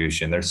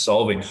distribution. They're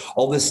solving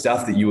all this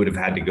stuff that you would have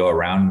had to go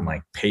around and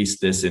like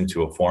paste this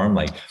into a form.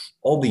 Like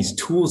all these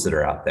tools that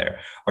are out there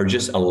are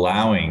just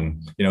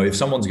allowing, if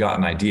someone's got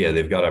an idea,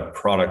 they've got a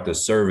product, a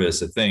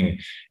service, a thing.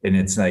 And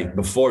it's like,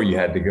 before you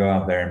had to go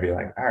out there and be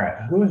like, all right,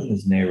 who in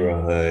this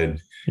neighborhood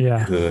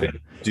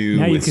could do?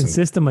 Now you can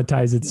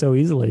systematize it so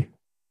easily.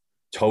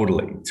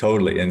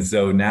 Totally. And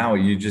so now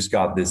you just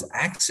got this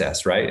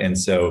access, right? And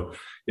so,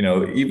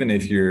 even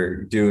if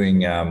you're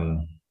doing,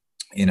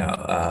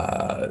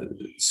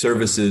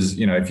 services,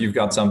 if you've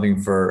got something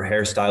for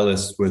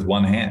hairstylists with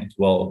one hand,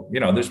 well,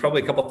 there's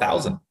probably a couple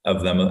thousand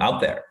of them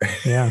out there.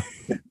 Yeah.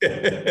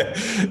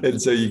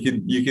 And so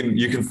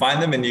you can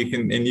find them and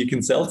you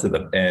can sell to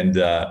them.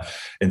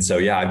 And so,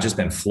 yeah, I've just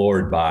been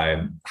floored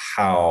by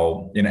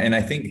how, and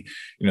I think,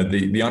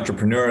 the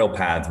entrepreneurial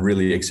path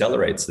really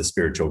accelerates the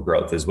spiritual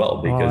growth as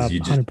well, because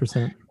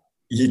 100%.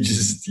 you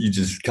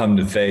just come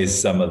to face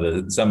some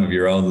of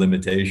your own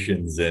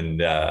limitations and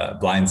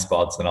blind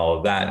spots and all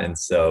of that. And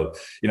so,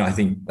 I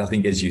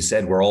think as you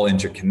said, we're all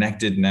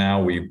interconnected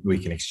now. We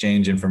can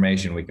exchange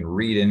information, we can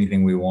read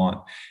anything we want,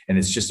 and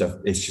it's just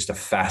a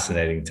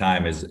fascinating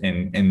time.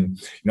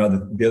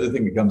 The other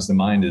thing that comes to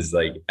mind is,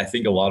 like, I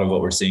think a lot of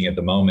what we're seeing at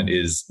the moment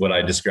is what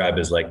I describe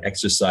as like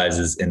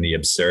exercises in the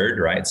absurd,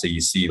 right? So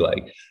you see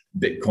like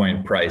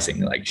Bitcoin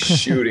pricing like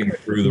shooting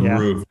through the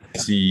roof.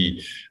 You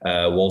see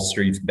Wall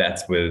Street's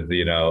bets with,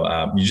 you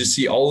just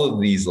see all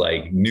of these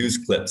like news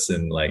clips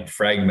and like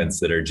fragments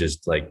that are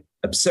just like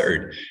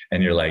absurd.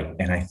 And you're like,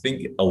 and I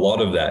think a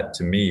lot of that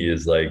to me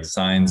is like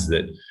signs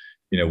that,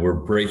 we're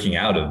breaking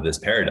out of this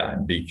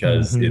paradigm,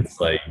 because it's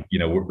like,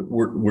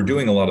 we're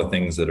doing a lot of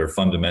things that are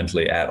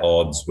fundamentally at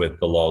odds with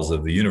the laws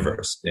of the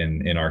universe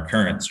in our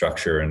current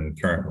structure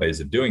and current ways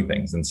of doing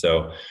things. And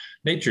so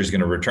nature is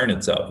going to return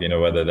itself,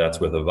 whether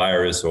that's with a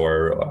virus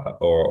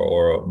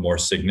or more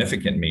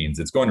significant means,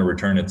 it's going to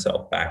return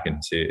itself back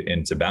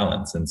into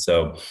balance. And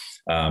so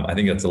I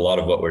think that's a lot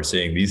of what we're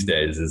seeing these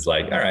days is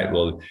like, all right,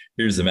 well,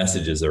 here's the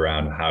messages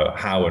around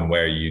how and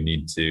where you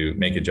need to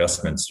make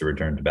adjustments to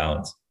return to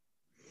balance.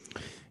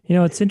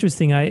 It's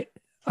interesting. I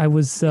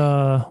was,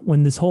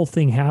 when this whole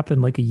thing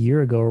happened like a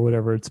year ago or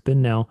whatever it's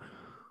been now,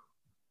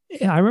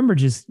 I remember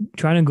just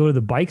trying to go to the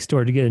bike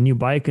store to get a new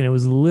bike, and it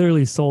was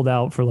literally sold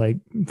out for like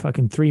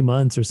fucking 3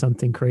 months or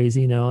something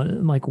crazy, And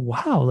I'm like,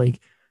 wow, like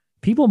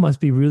people must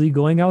be really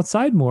going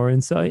outside more.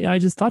 And so I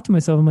just thought to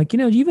myself, I'm like,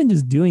 even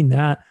just doing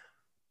that,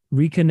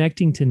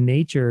 reconnecting to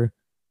nature,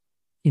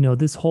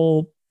 this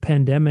whole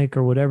pandemic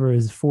or whatever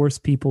has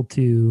forced people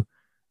to,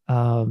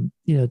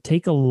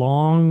 take a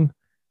long,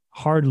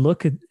 hard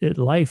look at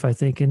life, I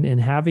think,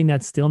 and having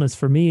that stillness.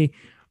 For me,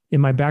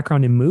 in my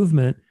background in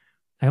movement,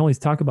 I always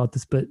talk about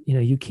this, but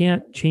you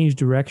can't change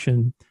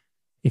direction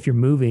if you're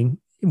moving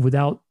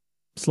without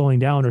slowing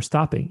down or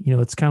stopping.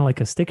 It's kind of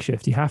like a stick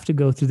shift. You have to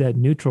go through that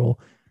neutral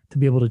to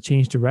be able to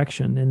change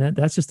direction. And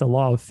that's just a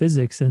law of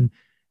physics. And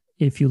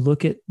if you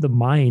look at the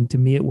mind, to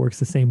me, it works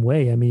the same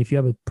way. I mean, if you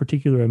have a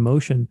particular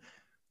emotion,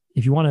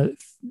 if you want to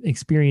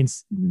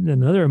experience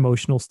another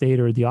emotional state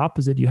or the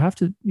opposite, you have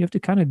to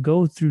kind of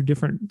go through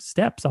different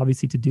steps,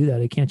 obviously, to do that.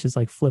 It can't just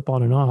like flip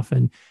on and off.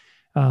 And,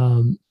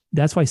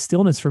 that's why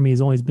stillness for me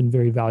has always been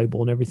very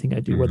valuable in everything I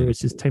do, whether it's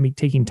just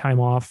taking time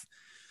off,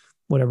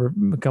 whatever,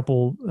 a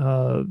couple,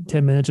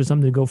 10 minutes or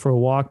something to go for a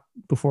walk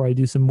before I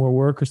do some more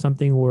work or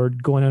something, or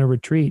going on a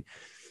retreat.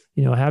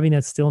 Having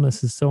that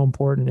stillness is so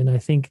important. And I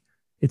think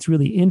it's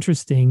really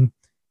interesting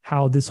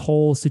how this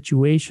whole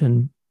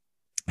situation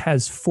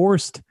has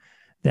forced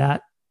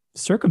that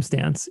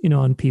circumstance,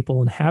 on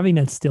people, and having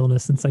that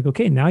stillness. And it's like,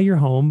 okay, now you're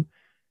home.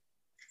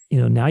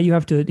 Now you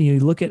have to,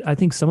 look at, I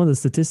think some of the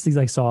statistics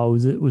I saw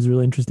was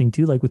really interesting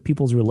too, like with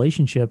people's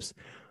relationships,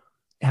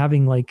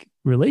 having like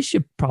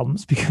relationship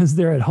problems because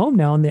they're at home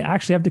now and they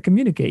actually have to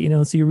communicate,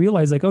 so you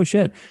realize like, oh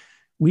shit,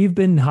 we've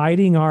been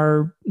hiding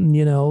our,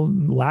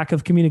 lack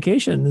of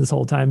communication this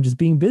whole time, just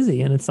being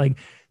busy. And it's like,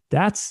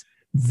 that's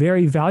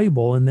very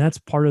valuable. And that's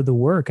part of the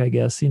work, I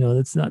guess,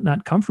 it's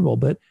not comfortable,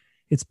 but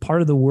it's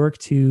part of the work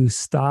to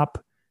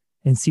stop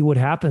and see what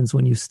happens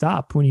when you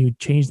stop, when you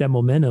change that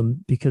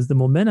momentum, because the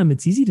momentum,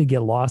 it's easy to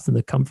get lost in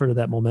the comfort of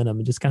that momentum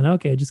and just kind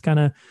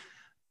of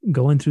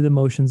going through the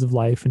motions of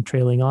life and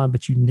trailing on,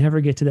 but you never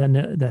get to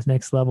that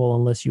next level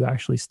unless you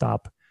actually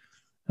stop,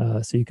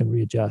 so you can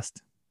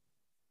readjust.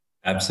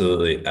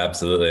 Absolutely.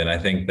 And I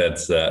think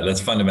that's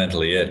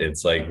fundamentally it.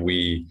 It's like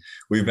we've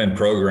been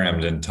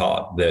programmed and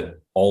taught that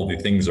all the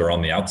things are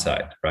on the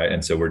outside, right?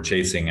 And so we're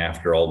chasing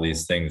after all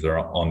these things are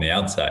on the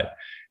outside.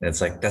 And it's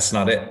like, that's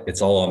not it.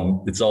 It's all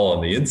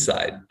on the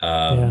inside.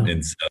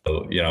 And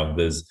so,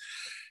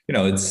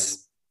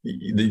 there's,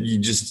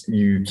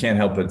 you can't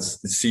help but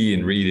see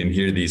and read and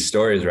hear these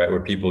stories, right?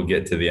 Where people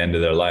get to the end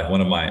of their life.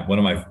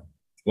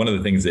 One of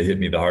the things that hit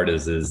me the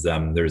hardest is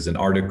there's an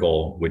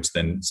article which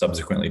then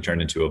subsequently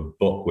turned into a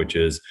book, which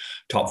is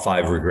Top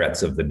 5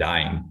 Regrets of the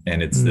Dying.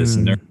 And it's this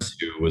nurse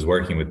who was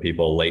working with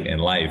people late in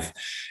life.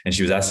 And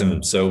she was asking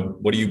them, so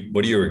what do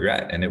you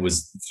regret? And it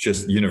was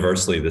just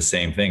universally the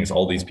same things.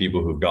 All these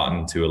people who've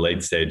gotten to a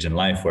late stage in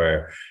life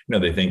where,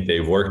 they think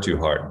they've worked too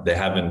hard. They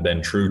haven't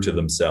been true to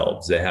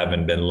themselves. They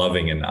haven't been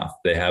loving enough.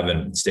 They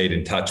haven't stayed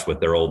in touch with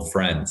their old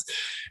friends.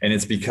 And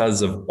it's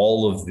because of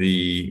all of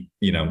the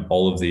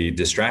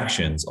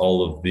distractions,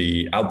 all of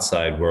the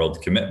outside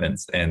world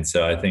commitments. And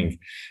so I think,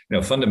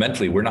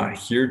 fundamentally, we're not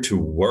here to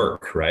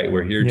work, right?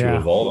 We're here to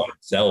evolve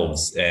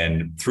ourselves.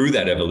 And through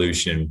that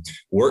evolution,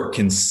 work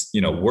can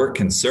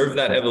serve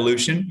that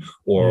evolution,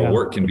 or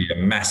work can be a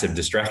massive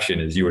distraction,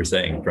 as you were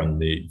saying, from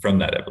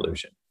that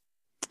evolution.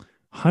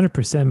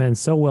 100%, man.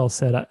 So well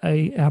said.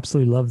 I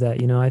absolutely love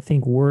that. I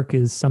think work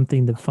is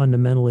something that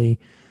fundamentally,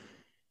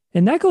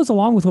 and that goes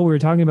along with what we were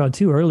talking about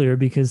too earlier,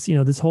 because,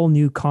 this whole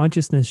new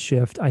consciousness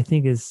shift, I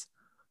think, is,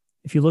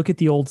 if you look at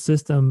the old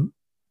system,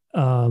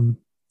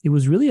 it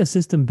was really a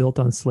system built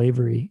on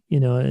slavery,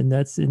 and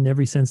that's in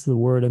every sense of the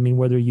word. I mean,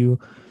 whether you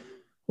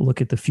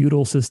look at the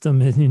feudal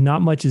system and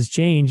not much has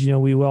changed. You know,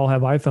 we all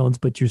have iPhones,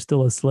 but you're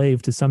still a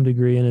slave to some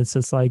degree. And it's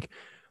just like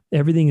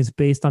everything is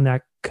based on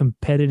that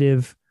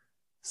competitive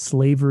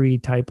slavery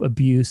type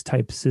abuse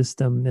type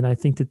system. And I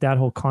think that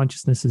whole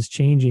consciousness is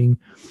changing.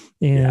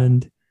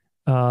 And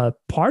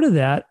part of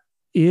that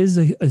is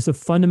a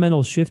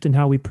fundamental shift in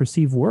how we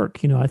perceive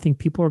work. You know, I think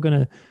people are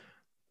going to,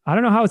 I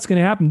don't know how it's going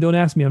to happen. Don't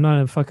ask me. I'm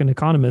not a fucking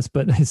economist,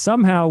 but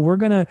somehow we're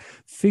going to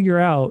figure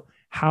out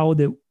how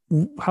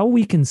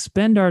we can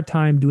spend our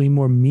time doing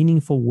more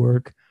meaningful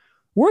work.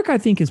 Work, I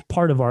think, is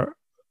part of our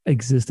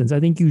existence. I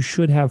think you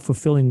should have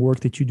fulfilling work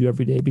that you do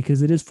every day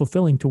because it is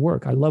fulfilling to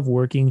work. I love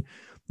working,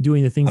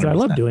 doing the things 100%. That I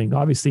love doing.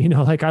 Obviously, you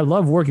know, like I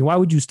love working. Why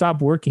would you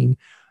stop working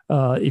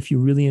if you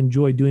really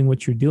enjoy doing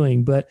what you're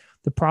doing? But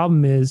the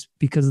problem is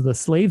because of the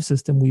slave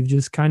system, we've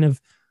just kind of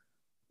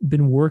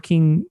been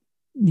working,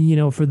 you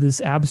know, for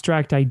this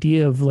abstract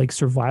idea of like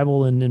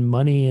survival and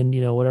money and,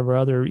 you know, whatever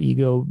other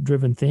ego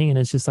driven thing. And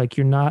it's just like,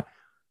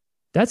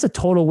 that's a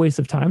total waste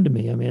of time to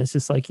me. I mean, it's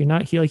just like, you're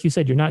not here, like you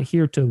said, you're not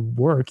here to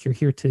work, you're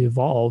here to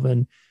evolve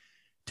and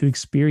to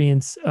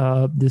experience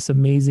this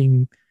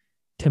amazing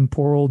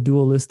temporal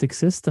dualistic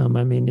system.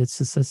 I mean, it's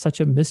just such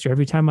a mystery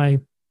every time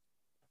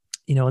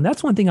and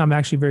that's one thing I'm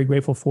actually very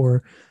grateful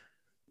for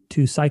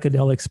to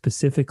psychedelics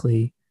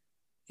specifically.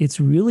 It's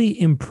really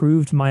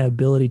improved my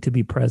ability to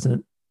be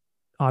present.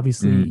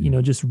 Obviously, you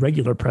know, just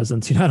regular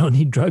presence, you know, I don't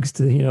need drugs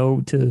to, you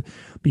know, to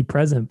be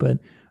present, but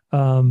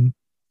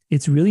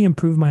it's really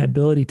improved my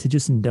ability to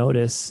just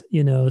notice,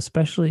 you know,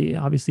 especially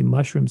obviously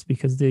mushrooms,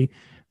 because they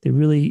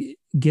really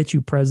get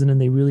you present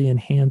and they really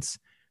enhance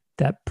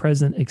that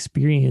present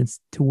experience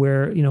to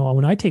where, you know,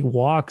 when I take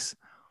walks,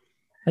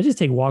 I just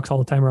take walks all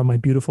the time around my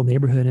beautiful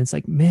neighborhood. And it's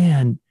like,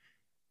 man,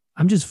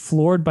 I'm just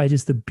floored by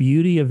just the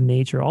beauty of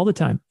nature all the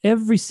time,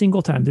 every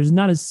single time. There's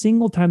not a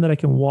single time that I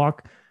can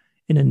walk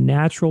in a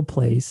natural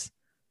place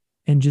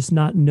and just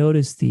not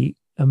notice the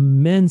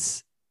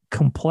immense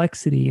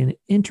complexity and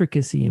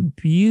intricacy and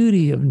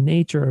beauty of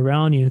nature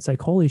around you. It's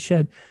like, holy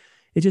shit.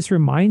 It just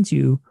reminds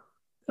you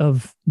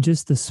of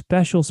just the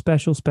special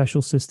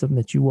system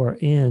that you are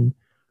in.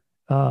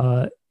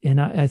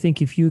 And I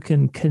think if you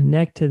can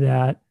connect to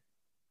that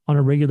on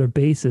a regular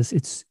basis,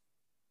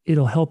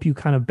 it'll help you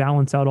kind of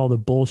balance out all the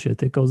bullshit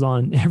that goes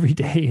on every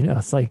day. You know,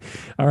 it's like,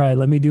 all right,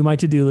 let me do my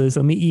to-do list.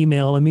 Let me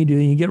email, and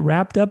you get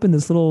wrapped up in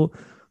this little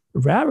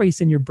rat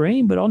race in your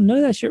brain, but none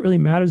of that shit really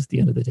matters at the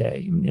end of the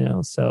day, you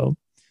know? So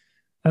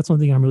that's one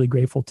thing I'm really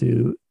grateful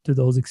to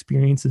those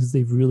experiences.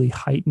 They've really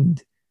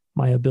heightened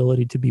my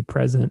ability to be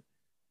present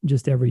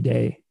just every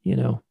day, you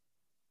know?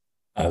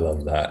 I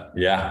love that.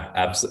 Yeah,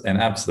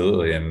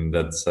 absolutely. And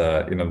that's,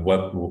 you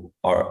know,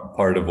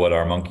 part of what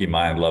our monkey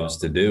mind loves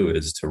to do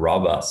is to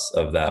rob us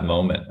of that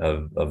moment,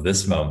 of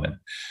this moment,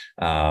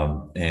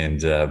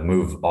 and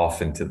move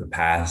off into the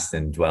past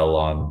and dwell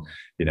on,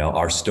 you know,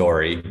 our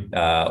story,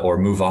 or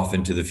move off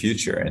into the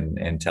future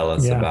and tell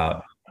us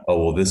about,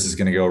 oh, well, this is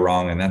going to go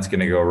wrong and that's going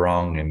to go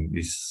wrong. And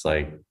it's just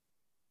like,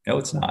 no,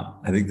 it's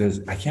not. I think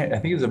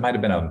it might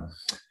have been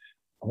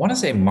I want to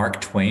say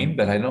Mark Twain,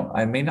 but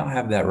I may not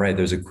have that right.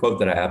 There's a quote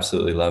that I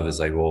absolutely love.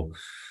 Is like, well,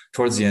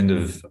 towards the end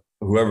of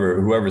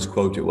whoever's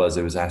quote it was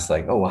asked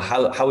like, oh, well,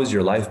 how has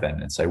your life been?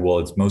 It's like, well,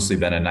 it's mostly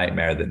been a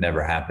nightmare that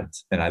never happened.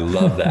 And I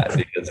love that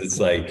because it's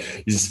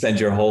like, you spend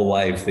your whole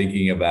life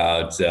thinking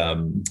about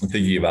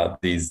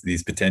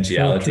these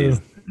potentialities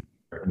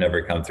that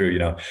never come through. You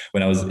know,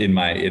 when I was in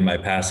my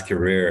past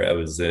career, I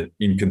was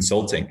in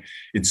consulting.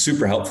 It's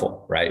super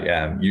helpful, right?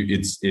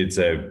 It's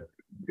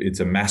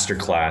a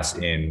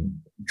masterclass in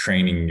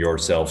training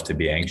yourself to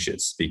be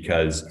anxious,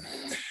 because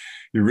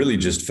you're really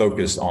just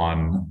focused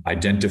on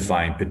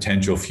identifying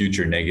potential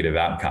future negative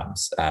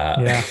outcomes,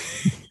 and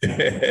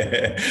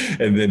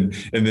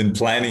then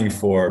planning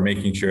for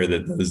making sure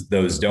that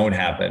those don't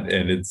happen.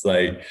 And it's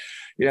like,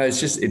 you know,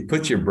 it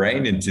puts your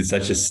brain into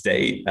such a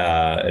state,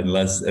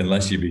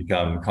 unless you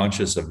become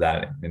conscious of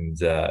that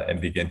and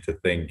begin to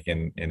think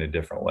in a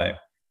different way.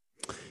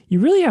 You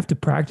really have to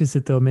practice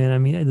it though, man. I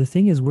mean, the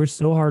thing is, we're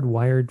so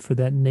hardwired for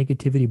that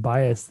negativity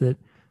bias that,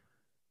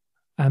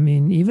 I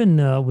mean, even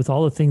with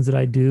all the things that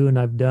I do and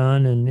I've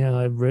done, and, you know,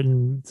 I've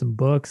written some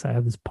books, I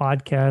have this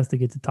podcast, I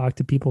get to talk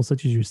to people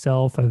such as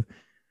yourself.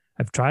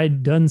 I've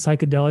done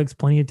psychedelics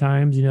plenty of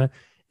times, you know,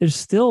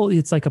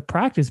 it's like a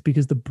practice,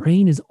 because the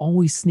brain is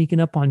always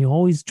sneaking up on you,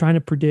 always trying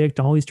to predict,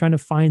 always trying to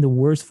find the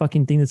worst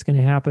fucking thing that's going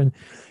to happen.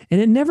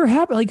 And it never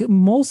happened. Like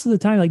most of the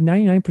time, like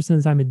 99% of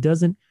the time, it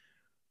doesn't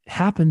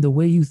happen the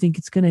way you think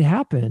it's going to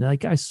happen.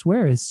 Like, I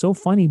swear, it's so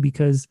funny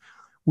because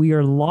we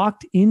are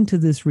locked into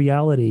this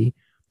reality,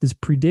 this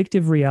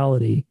predictive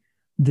reality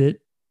that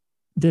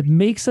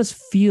makes us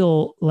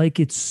feel like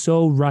it's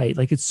so right.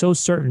 Like it's so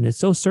certain. It's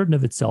so certain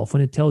of itself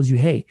when it tells you,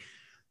 hey,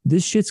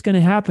 this shit's going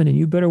to happen and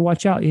you better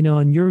watch out, you know,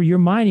 and your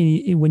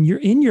mind, when you're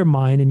in your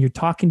mind and you're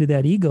talking to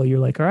that ego, you're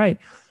like, all right,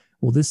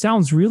 well, this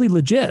sounds really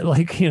legit.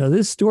 Like, you know,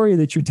 this story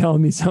that you're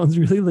telling me sounds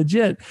really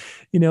legit,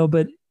 you know,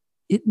 but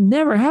it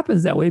never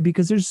happens that way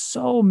because there's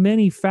so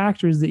many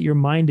factors that your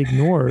mind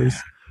ignores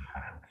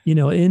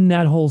in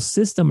that whole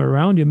system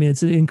around you. I mean,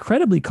 it's an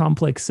incredibly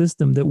complex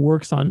system that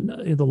works on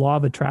the law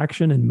of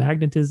attraction and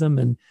magnetism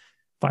and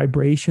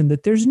vibration,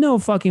 that there's no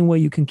fucking way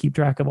you can keep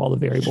track of all the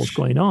variables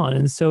going on.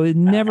 And so it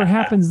never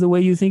happens the way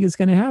you think it's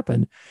going to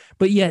happen,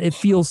 but yet it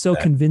feels so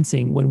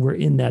convincing when we're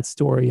in that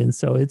story. And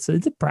so it's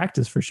a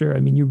practice for sure. I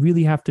mean, you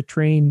really have to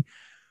train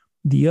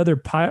the other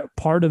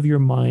part of your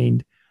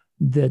mind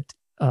that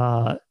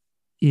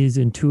is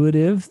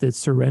intuitive, that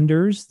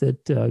surrenders,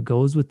 that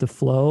goes with the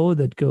flow,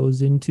 that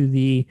goes into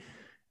the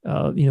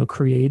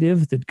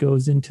creative, that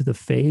goes into the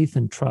faith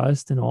and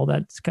trust and all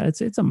that.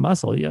 It's a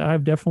muscle. Yeah,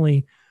 I've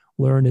definitely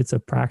learned it's a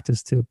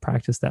practice to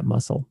practice that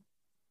muscle.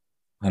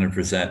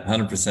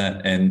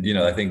 100%. And,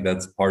 I think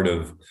that's part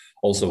of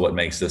also what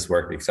makes this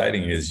work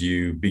exciting is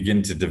you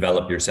begin to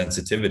develop your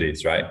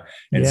sensitivities, right?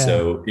 And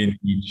so in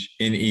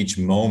each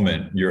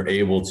moment, you're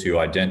able to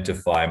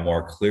identify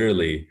more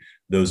clearly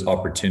those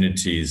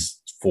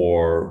opportunities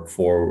for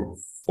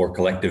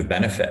collective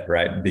benefit,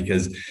 right?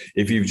 Because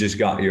if you've just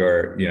got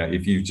your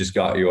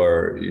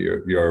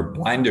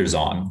blinders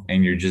on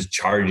and you're just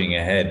charging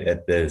ahead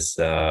at this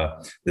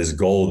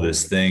goal,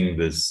 this thing,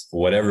 this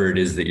whatever it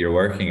is that you're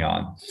working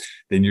on,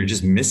 then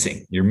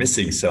you're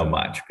missing so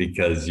much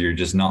because you're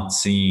just not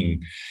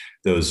seeing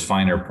those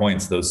finer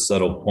points, those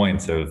subtle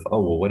points of, oh,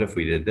 well, what if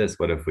we did this?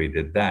 What if we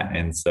did that?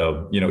 And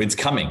so, it's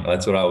coming.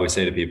 That's what I always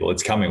say to people.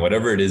 It's coming,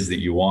 whatever it is that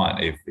you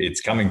want. If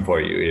it's coming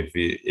for you,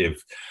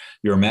 if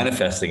you're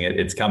manifesting it,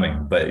 it's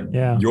coming. But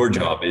your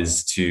job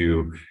is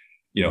to,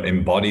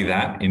 embody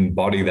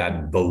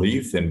that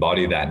belief,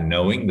 embody that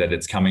knowing that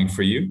it's coming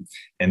for you,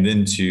 and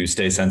then to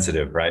stay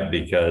sensitive, right?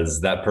 Because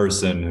that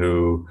person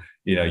who,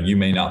 you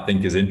may not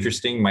think is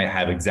interesting might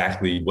have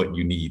exactly what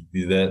you need.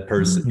 That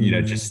person,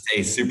 just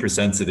stay super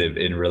sensitive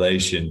in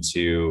relation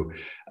to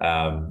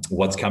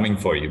what's coming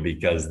for you,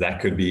 because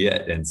that could be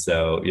it. And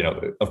so,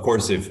 of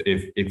course,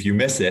 if you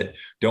miss it,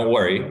 don't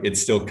worry,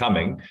 it's still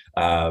coming.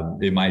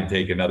 It might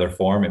take another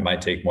form, it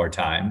might take more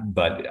time,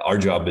 but our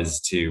job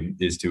is to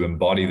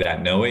embody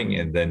that knowing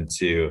and then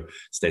to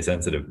stay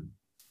sensitive.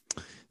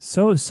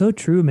 So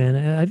true,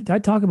 man. I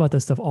talk about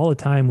this stuff all the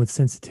time with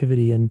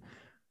sensitivity, and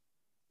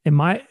in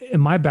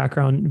my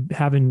background,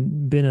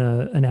 having been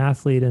an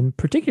athlete, and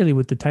particularly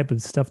with the type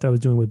of stuff that I was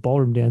doing with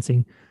ballroom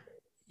dancing,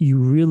 you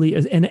really,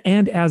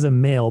 and as a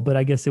male, but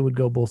I guess it would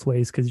go both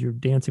ways because you're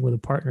dancing with a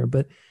partner,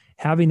 but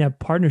having that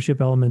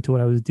partnership element to what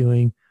I was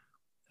doing,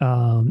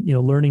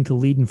 learning to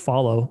lead and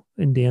follow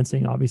in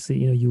dancing, obviously,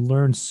 you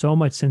learn so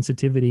much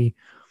sensitivity.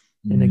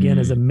 And again,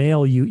 as a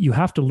male, you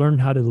have to learn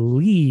how to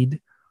lead.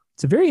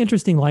 It's a very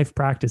interesting life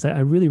practice. I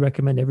really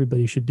recommend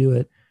everybody should do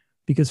it,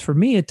 because for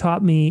me, it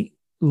taught me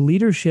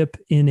leadership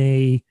in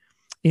a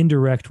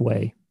indirect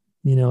way.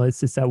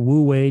 It's that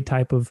Wu Wei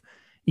type of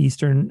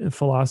Eastern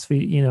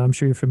philosophy. I'm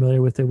sure you're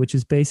familiar with it, which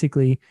is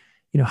basically,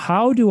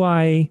 how do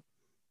I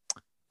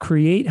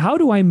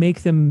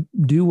make them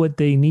do what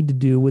they need to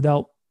do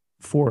without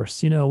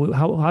force?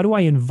 How do I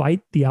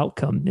invite the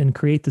outcome and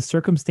create the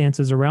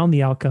circumstances around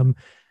the outcome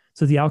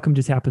so the outcome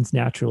just happens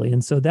naturally?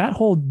 And so that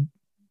whole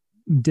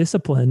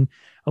discipline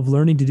of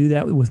learning to do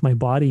that with my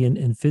body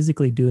and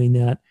physically doing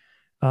that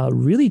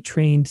really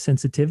trained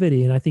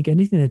sensitivity. And I think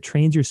anything that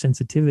trains your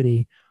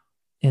sensitivity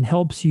and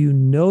helps you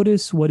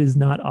notice what is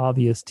not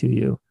obvious to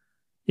you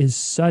is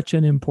such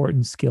an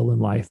important skill in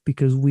life,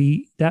 because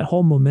that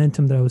whole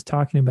momentum that I was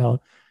talking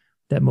about,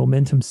 that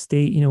momentum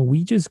state,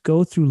 we just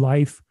go through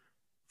life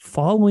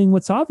following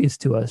what's obvious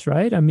to us,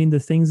 right? I mean, the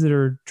things that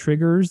are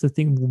triggers, the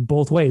thing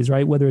both ways,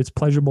 right? Whether it's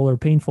pleasurable or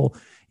painful,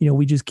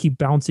 we just keep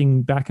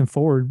bouncing back and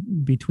forward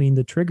between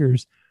the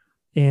triggers.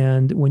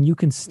 And when you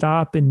can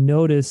stop and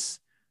notice,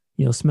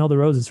 smell the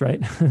roses,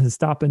 right?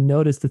 Stop and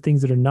notice the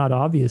things that are not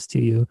obvious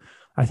to you.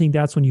 I think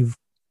that's when you've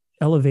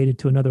elevated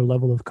to another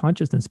level of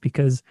consciousness,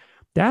 because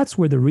that's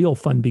where the real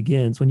fun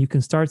begins. When you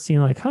can start seeing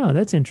like,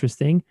 that's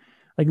interesting.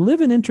 Like,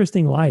 live an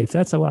interesting life.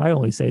 That's what I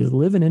always say, is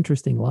live an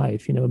interesting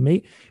life.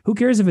 Who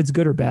cares if it's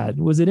good or bad?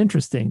 Was it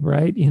interesting?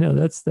 Right.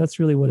 That's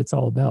really what it's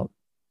all about.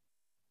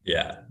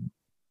 Yeah.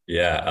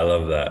 Yeah. I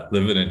love that.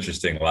 Live an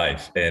interesting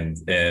life. And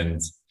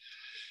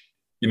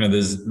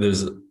there's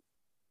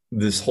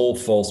this whole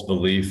false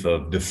belief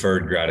of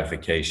deferred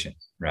gratification,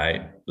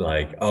 right?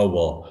 Like, oh,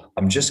 well,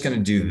 I'm just going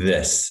to do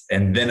this,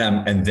 and then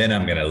I'm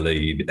going to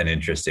lead an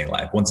interesting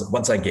life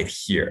once I get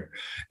here.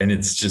 And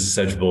it's just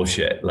such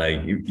bullshit.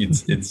 Like,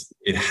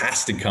 it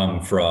has to come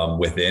from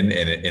within,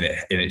 and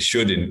it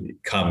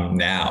shouldn't come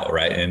now,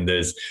 right? And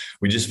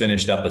we just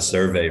finished up a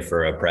survey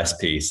for a press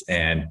piece,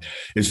 and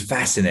it was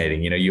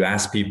fascinating. You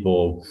ask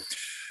people,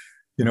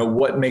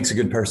 what makes a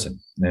good person?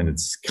 And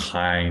it's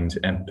kind,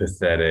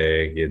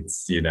 empathetic.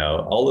 It's,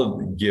 all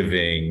of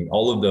giving,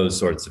 all of those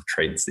sorts of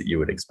traits that you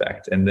would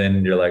expect. And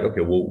then you're like, okay,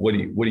 well, what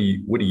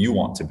do you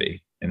want to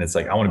be? And it's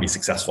like, I want to be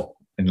successful.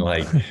 And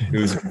like, it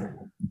was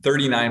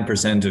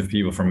 39% of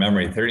people, from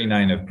memory,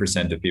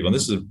 39% of people, and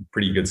this is a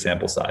pretty good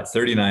sample size,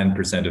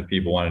 39% of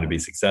people wanted to be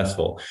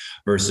successful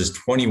versus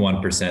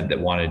 21% that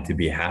wanted to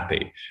be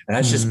happy. And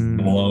that's just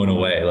blown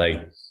away.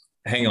 Like,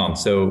 hang on.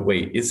 So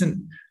wait,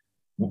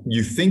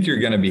 you think you're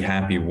going to be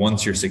happy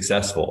once you're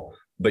successful,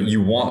 but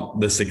you want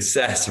the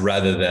success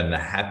rather than the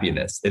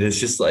happiness. It is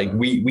just like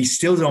we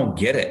still don't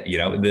get it. You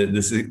know,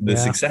 the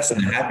success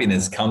and the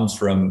happiness comes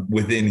from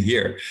within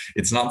here.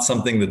 It's not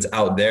something that's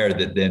out there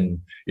that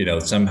then, you know,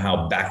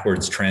 somehow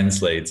backwards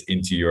translates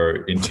into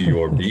your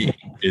being.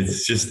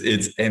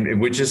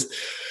 And we're just,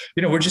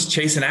 you know, we're just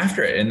chasing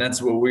after it. And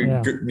that's what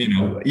you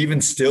know,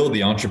 even still the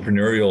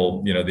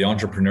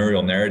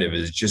entrepreneurial narrative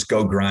is just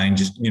go grind,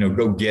 just, you know,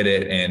 go get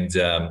it. And,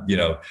 you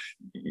know,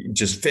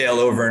 just fail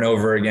over and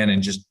over again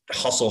and just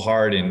hustle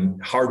hard,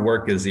 and hard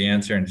work is the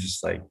answer. And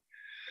just like,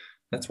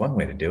 that's one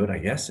way to do it, I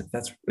guess.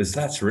 If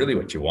that's really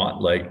what you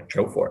want, like,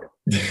 go for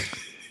it.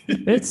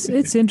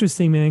 It's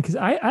interesting, man, because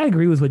I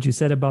agree with what you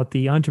said about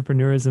the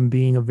entrepreneurism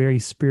being a very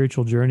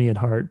spiritual journey at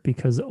heart,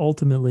 because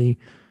ultimately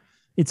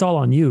it's all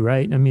on you,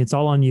 right? I mean, it's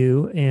all on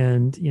you,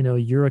 and, you know,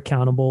 you're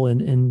accountable,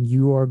 and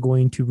you are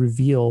going to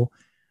reveal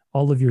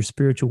all of your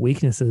spiritual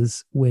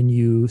weaknesses when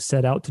you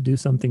set out to do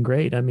something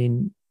great. I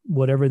mean,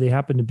 whatever they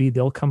happen to be,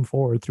 they'll come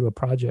forward through a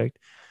project.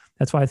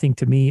 That's why I think,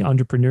 to me,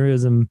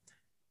 entrepreneurism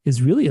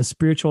is really a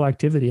spiritual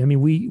activity. I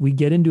mean, we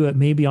get into it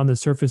maybe on the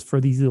surface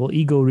for these little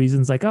ego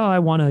reasons, like, oh, I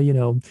want to, you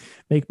know,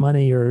 make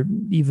money, or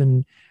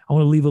even I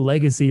want to leave a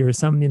legacy or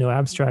some, you know,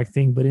 abstract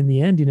thing. But in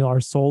the end, you know,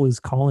 our soul is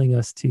calling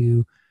us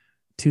to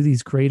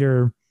these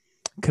greater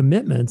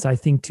commitments, I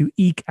think, to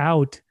eke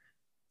out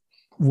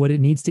what it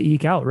needs to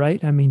eke out,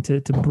 right? I mean,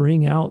 to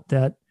bring out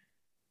that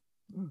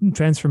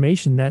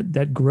transformation,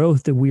 that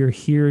growth that we are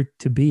here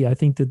to be. I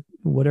think that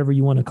whatever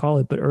you want to call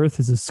it, but Earth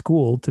is a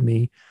school to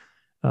me.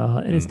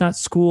 And it's not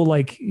school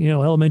like, you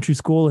know, elementary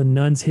school and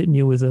nuns hitting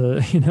you with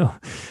a, you know,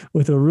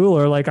 with a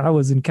ruler like I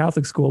was in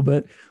Catholic school,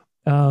 but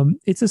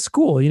it's a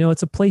school, you know,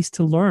 it's a place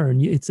to learn.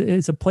 It's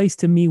a place,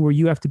 to me, where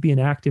you have to be an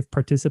active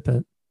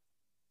participant.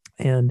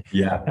 And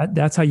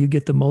that's how you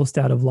get the most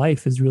out of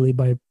life, is really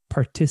by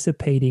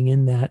participating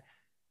in that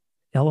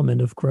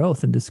element of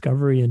growth and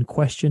discovery and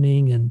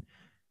questioning and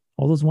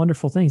all those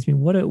wonderful things. I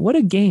mean, what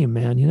a game,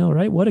 man, you know,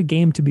 right? What a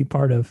game to be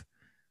part of,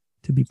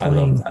 to be playing. I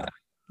love that.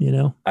 You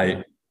know,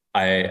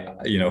 I,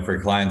 you know, for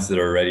clients that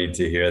are ready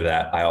to hear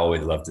that, I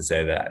always love to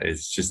say that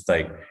it's just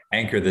like,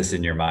 anchor this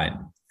in your mind.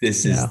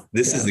 This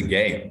is a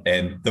game.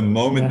 And the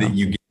moment that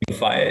you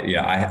gamify it, you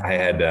know, I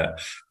had a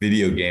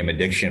video game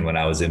addiction when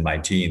I was in my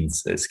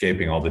teens,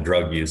 escaping all the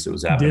drug use that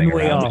was happening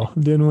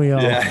Didn't we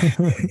all?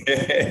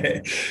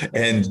 Yeah.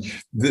 and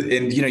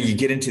you know, you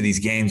get into these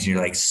games and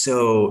you're like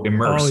so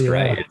immersed,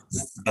 right?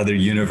 It's other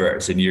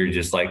universe. And you're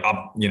just like,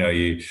 you know,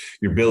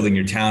 you're building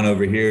your town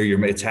over here,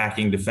 you're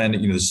attacking,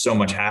 defending, you know, there's so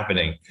much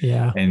happening.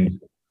 Yeah.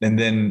 And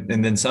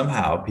then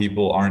somehow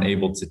people aren't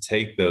able to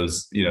take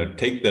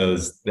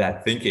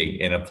that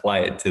thinking and apply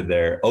it to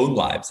their own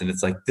lives. And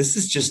it's like, this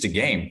is just a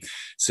game.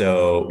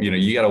 So, you know,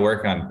 you got to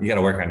work on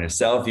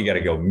yourself. You got to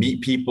go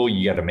meet people.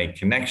 You got to make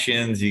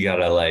connections. You got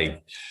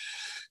to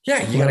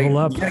you got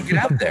to get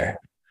out there.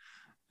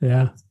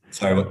 Yeah.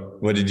 Sorry,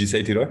 what did you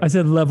say, Tudor? I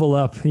said level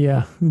up.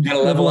 Yeah. You got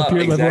to level up.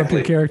 Level up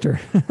your character.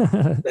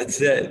 That's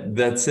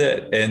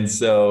it. And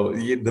so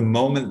the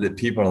moment that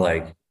people are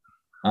like,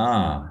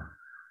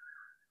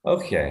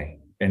 okay.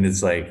 And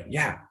it's like,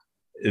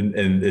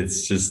 and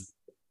it's just,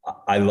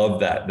 I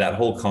love that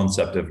whole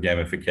concept of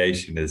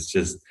gamification is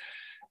just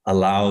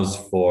allows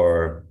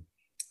for,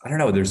 I don't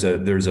know,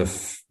 there's a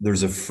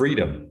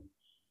freedom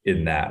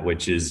in that,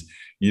 which is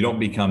you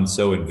don't become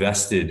so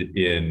invested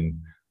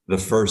in the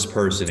first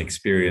person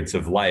experience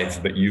of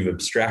life, but you've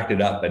abstracted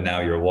up and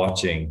now you're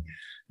watching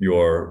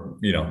your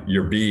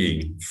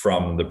being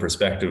from the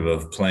perspective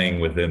of playing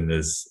within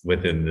this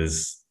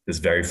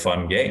very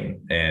fun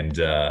game.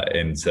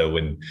 And so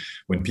when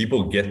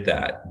people get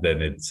that,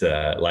 then it's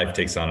life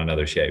takes on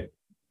another shape.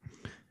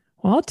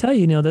 Well, I'll tell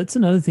you, that's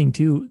another thing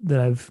too, that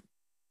I've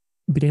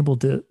been able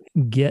to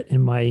get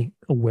in my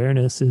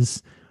awareness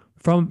is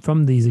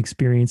from these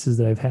experiences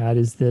that I've had,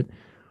 is that,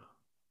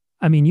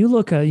 I mean, you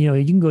look at,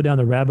 you can go down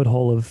the rabbit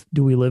hole of,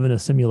 do we live in a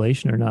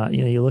simulation or not?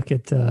 You look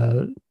at,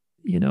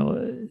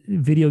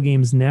 video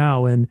games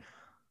now, and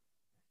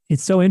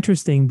it's so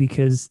interesting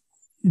because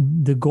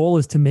the goal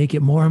is to make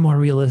it more and more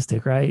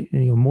realistic, right?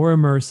 And, more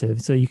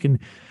immersive. So you can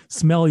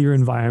smell your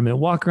environment,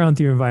 walk around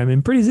through your environment.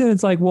 And pretty soon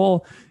it's like,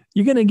 well,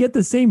 you're going to get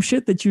the same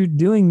shit that you're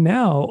doing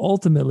now,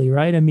 ultimately,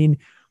 right? I mean,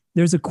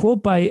 there's a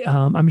quote by,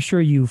 I'm sure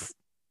you've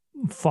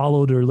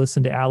followed or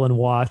listened to Alan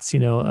Watts,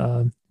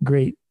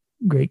 great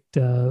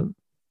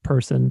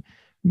person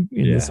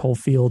in this whole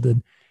field.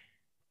 And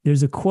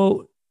there's a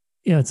quote,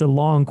 it's a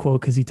long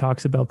quote because he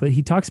talks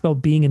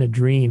about being in a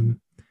dream.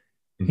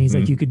 And he's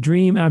like, you could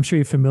dream, I'm sure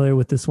you're familiar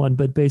with this one,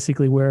 but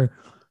basically where,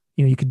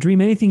 you could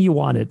dream anything you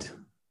wanted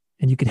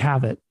and you could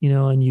have it,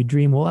 and you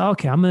dream, well,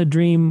 okay, I'm going to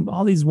dream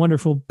all these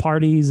wonderful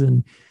parties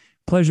and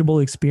pleasurable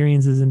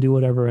experiences and do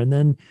whatever. And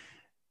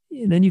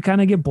then you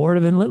kind of get bored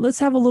of it. And let's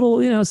have a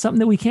little, something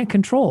that we can't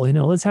control,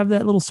 let's have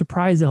that little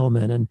surprise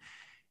element. And,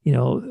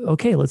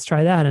 okay, let's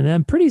try that. And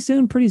then pretty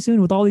soon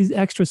with all these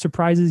extra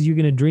surprises, you're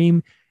going to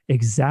dream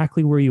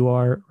exactly where you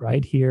are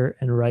right here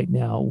and right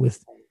now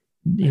with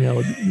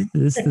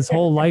this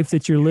whole life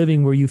that you're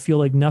living where you feel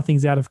like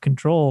nothing's out of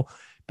control,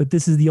 but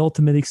this is the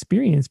ultimate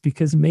experience,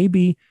 because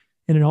maybe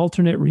in an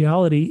alternate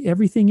reality,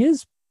 everything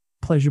is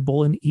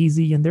pleasurable and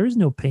easy, and there's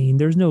no pain,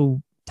 there's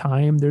no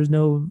time, there's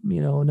no,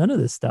 none of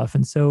this stuff.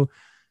 And so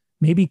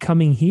maybe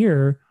coming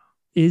here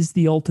is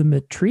the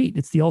ultimate treat.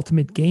 It's the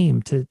ultimate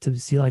game to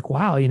see like,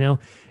 wow,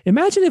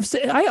 imagine if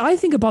I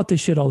think about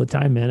this shit all the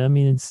time, man. I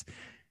mean,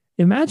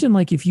 imagine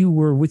like if you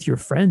were with your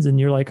friends and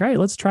you're like, all right,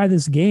 let's try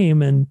this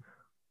game, and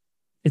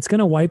it's going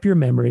to wipe your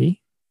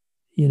memory,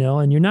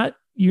 and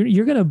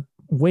you're going to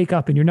wake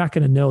up and you're not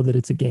going to know that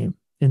it's a game.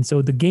 And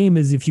so the game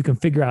is if you can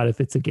figure out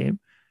if it's a game,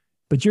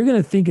 but you're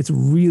going to think it's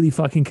really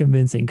fucking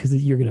convincing because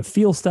you're going to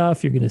feel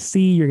stuff, you're going to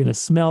see, you're going to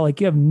smell, like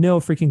you have no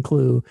freaking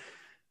clue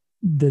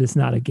that it's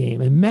not a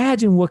game.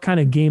 Imagine what kind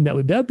of game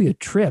that'd be a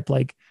trip.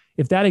 Like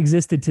if that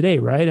existed today,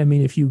 right? I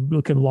mean, if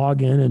you can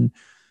log in and,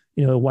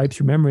 it wipes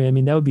your memory, I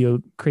mean, that would be a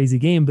crazy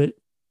game, but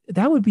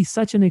that would be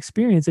such an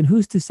experience. And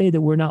who's to say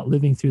that we're not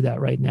living through that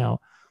right now?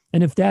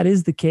 And if that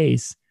is the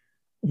case,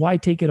 why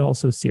take it all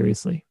so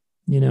seriously?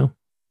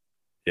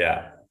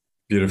 Yeah.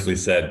 Beautifully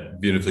said.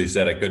 Beautifully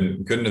said. I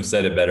couldn't have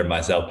said it better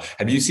myself.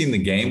 Have you seen The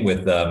Game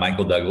with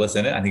Michael Douglas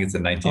in it? I think it's a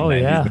 1990s Oh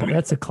yeah, movie.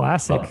 That's a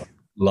classic.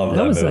 Love that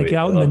That was movie. like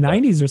out in the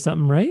 90s or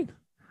something, right?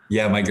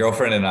 Yeah, my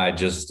girlfriend and I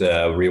just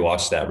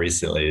rewatched that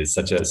recently. It's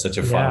such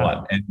a fun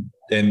one,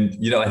 and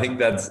I think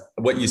that's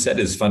what you said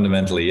is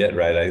fundamentally it,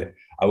 right?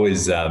 I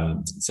always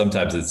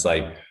sometimes it's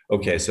like,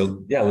 okay,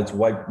 so yeah,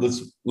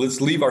 let's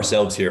leave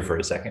ourselves here for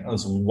a second.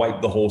 Let's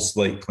wipe the whole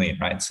slate clean,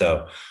 right?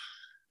 So.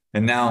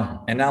 And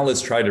now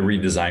let's try to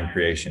redesign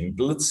creation.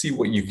 Let's see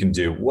what you can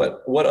do.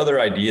 What other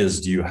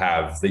ideas do you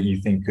have that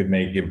you think could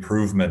make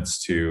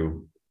improvements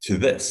to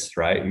this,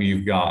 right?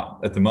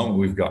 At the moment,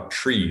 we've got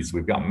trees,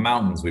 we've got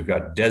mountains, we've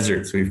got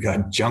deserts, we've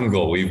got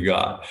jungle, we've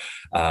got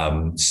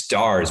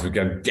stars, we've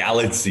got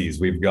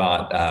galaxies, we've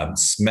got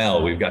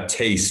smell, we've got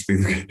taste,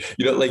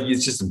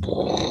 it's just,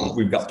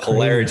 we've got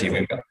polarity,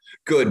 we've got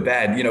good,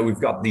 bad,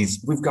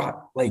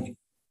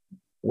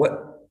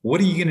 what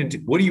are you going to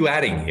do? What are you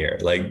adding here?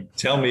 Like,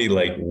 tell me,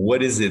 like,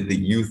 what is it that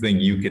you think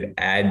you could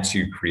add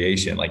to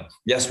creation? Like,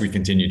 yes, we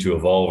continue to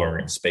evolve, we're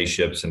in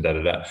spaceships and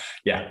da-da-da.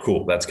 Yeah,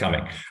 cool. That's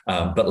coming.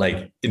 But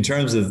like, in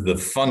terms of the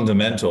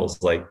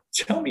fundamentals, like,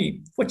 tell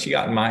me what you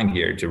got in mind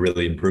here to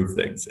really improve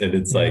things. And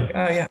it's like,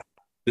 oh yeah,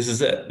 this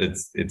is it.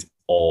 It's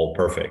all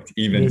perfect.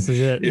 Even if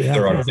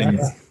there are things,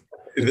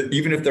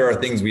 even if there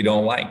are things we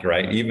don't like,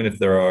 right? Even if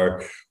there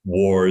are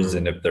wars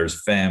and if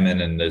there's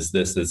famine and there's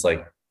this, it's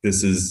like,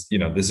 this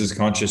is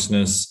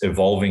consciousness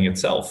evolving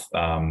itself.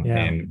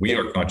 And we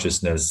are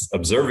consciousness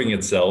observing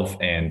itself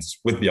and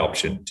with the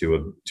option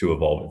to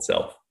evolve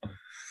itself.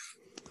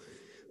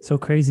 So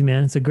crazy,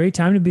 man. It's a great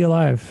time to be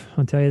alive.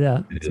 I'll tell you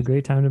that. It's a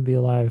great time to be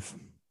alive.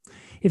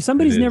 If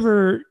somebody's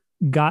never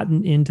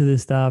gotten into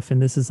this stuff and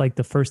this is like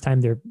the first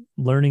time they're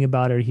learning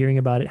about it or hearing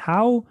about it,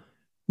 how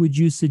would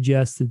you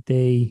suggest that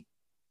they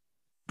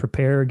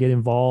prepare, get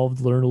involved,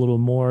 learn a little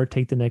more,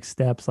 take the next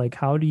steps? Like,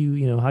 how do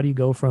you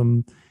go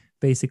from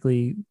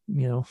basically,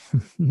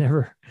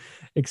 never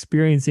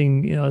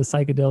experiencing, a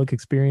psychedelic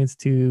experience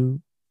to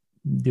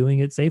doing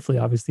it safely,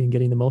 obviously, and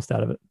getting the most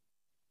out of it?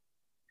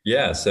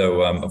 Yeah.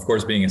 So, of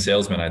course, being a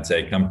salesman, I'd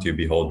say come to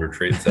Behold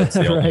Retreats. That's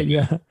the right.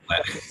 Yeah.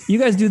 You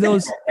guys do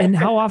those. And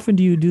how often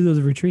do you do those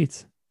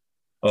retreats?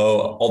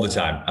 Oh, all the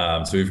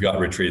time. So we've got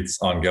retreats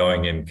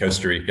ongoing in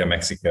Costa Rica,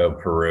 Mexico,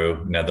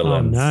 Peru,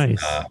 Netherlands. Oh,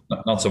 nice.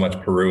 Not so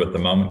much Peru at the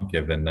moment,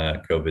 given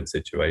the COVID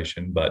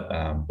situation, but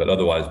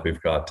otherwise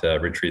we've got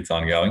retreats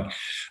ongoing.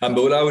 But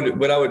what I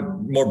would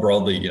more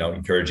broadly,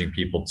 encouraging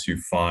people to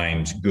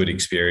find good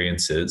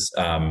experiences.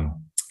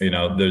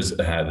 There's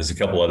a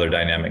couple other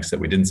dynamics that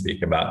we didn't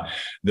speak about.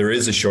 There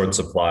is a short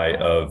supply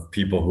of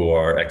people who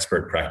are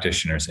expert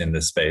practitioners in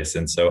this space.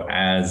 And so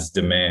as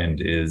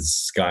demand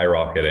is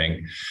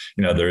skyrocketing,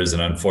 there is an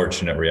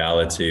unfortunate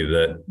reality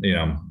that,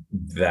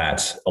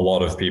 that a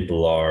lot of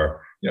people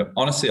are,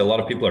 honestly, a lot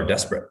of people are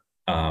desperate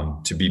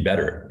to be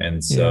better.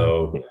 And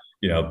so,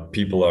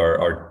 people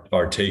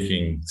are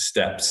taking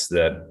steps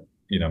that,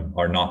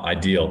 are not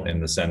ideal in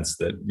the sense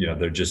that,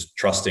 they're just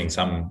trusting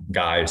some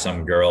guy,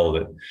 some girl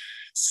that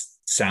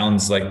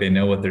sounds like they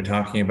know what they're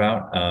talking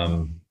about.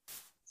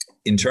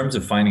 In terms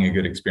of finding a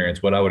good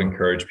experience, what I would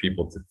encourage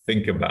people to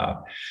think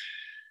about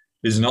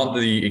is not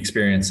the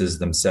experiences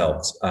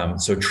themselves.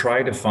 So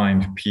try to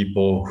find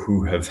people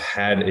who have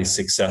had a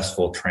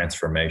successful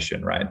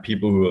transformation, right?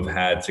 People who have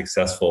had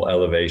successful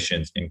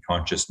elevations in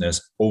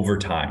consciousness over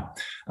time.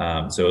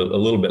 So a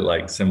little bit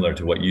like similar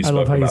to what you spoke about. I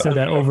love how you said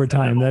that, over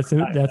time.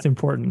 That's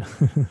important.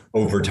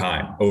 Over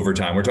time. We're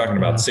talking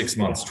about 6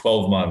 months,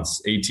 12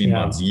 months, 18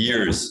 months,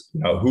 years.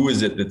 Who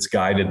is it that's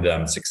guided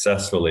them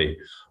successfully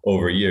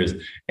over years?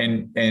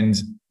 And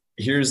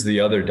here's the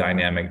other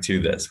dynamic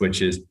to this,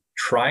 which is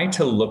try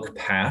to look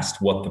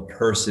past what the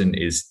person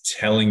is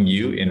telling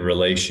you in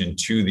relation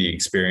to the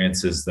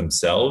experiences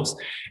themselves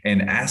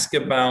and ask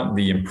about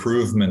the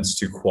improvements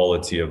to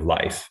quality of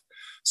life.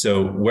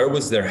 So where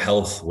was their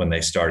health when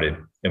they started,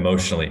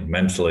 emotionally,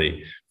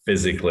 mentally,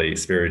 physically,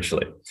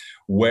 spiritually?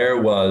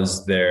 Where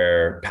was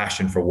their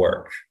passion for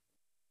work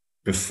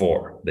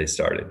before they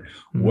started?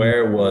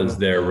 Where was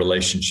their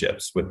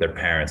relationships with their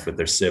parents, with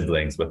their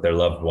siblings, with their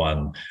loved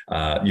one,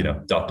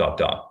 dot, dot,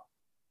 dot.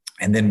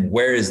 And then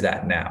where is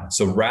that now?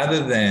 So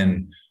rather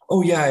than,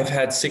 oh yeah, I've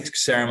had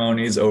 6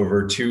 ceremonies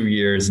over 2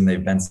 years and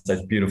they've been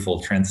such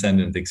beautiful,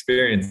 transcendent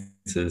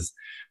experiences,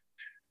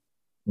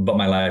 but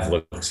my life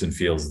looks and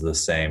feels the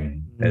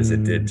same as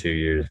it did 2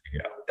 years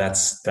ago.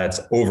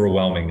 That's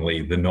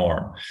overwhelmingly the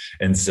norm.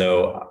 And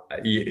so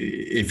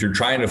if you're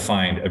trying to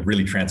find a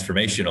really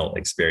transformational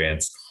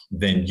experience,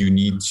 then you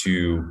need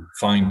to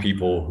find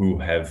people who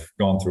have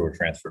gone through a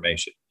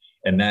transformation.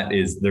 And that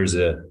is, there's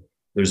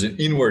an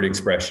inward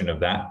expression of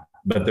that,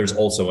 but there's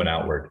also an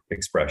outward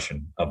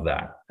expression of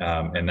that.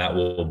 And that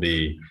will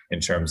be in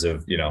terms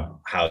of,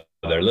 how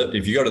they're living.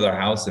 If you go to their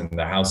house and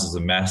their house is a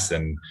mess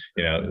and,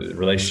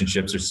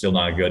 relationships are still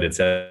not good, et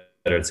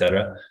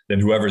cetera, then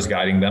whoever's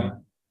guiding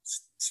them,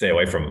 stay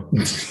away from them.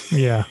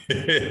 Yeah.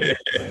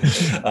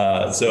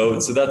 So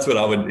that's what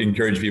I would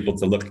encourage people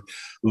to look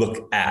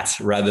at,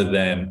 rather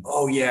than,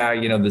 oh yeah,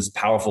 this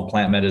powerful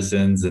plant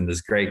medicines and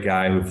this great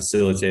guy who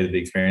facilitated the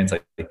experience.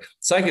 Like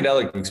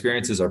psychedelic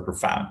experiences are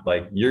profound.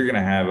 Like you're going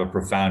to have a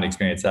profound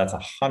experience. That's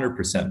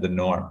 100% the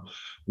norm.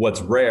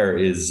 What's rare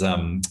is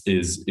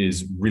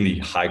really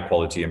high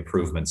quality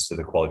improvements to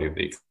the quality of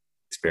the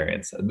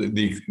experience.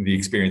 The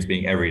experience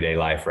being everyday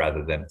life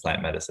rather than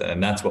plant medicine,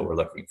 and that's what we're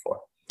looking for.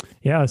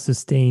 Yeah,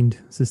 sustained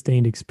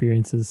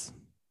experiences.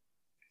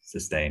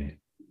 Sustained,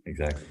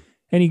 exactly.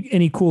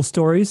 Any cool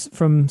stories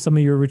from some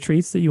of your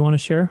retreats that you want to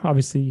share?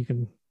 Obviously, you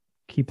can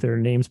keep their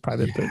names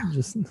private, but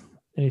just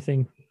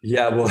anything.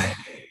 Yeah, well,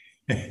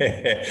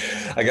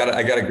 I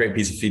got a great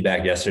piece of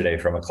feedback yesterday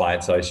from a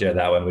client, so I share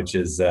that one, which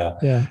is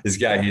this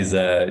guy. He's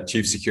a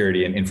chief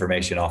security and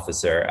information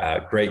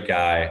officer, great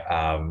guy.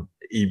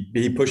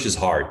 He pushes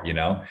hard,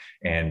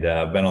 and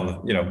been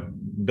on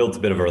built a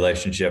bit of a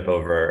relationship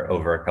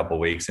over a couple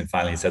of weeks, and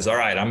finally he says, all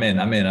right, I'm in.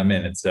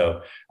 And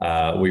so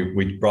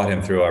we brought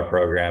him through our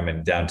program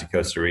and down to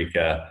Costa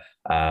Rica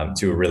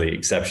to a really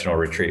exceptional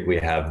retreat we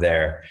have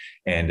there.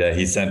 And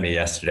he sent me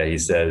yesterday, he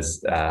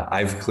says,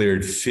 I've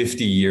cleared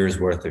 50 years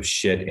worth of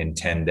shit in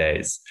 10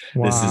 days.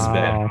 Wow. This has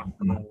been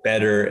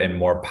better and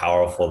more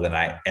powerful than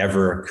I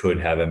ever could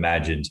have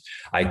imagined.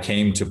 I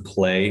came to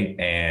play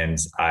and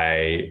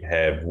I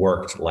have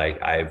worked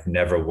like I've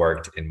never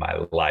worked in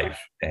my life.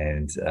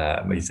 And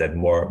he said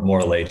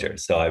more later.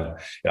 So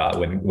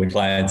when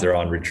clients are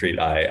on retreat,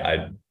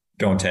 I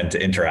don't tend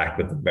to interact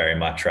with them very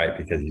much, right?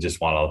 Because you just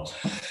want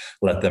to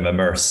let them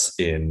immerse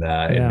in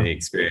the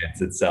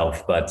experience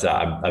itself. But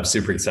I'm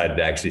super excited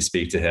to actually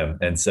speak to him.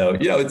 And so,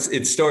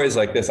 it's stories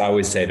like this. I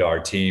always say to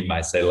our team,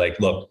 I say, like,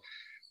 look,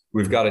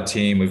 we've got a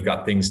team, we've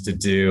got things to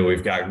do,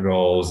 we've got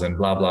goals and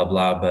blah, blah,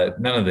 blah,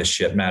 but none of this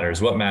shit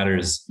matters. What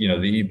matters, the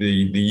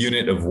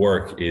unit of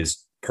work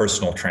is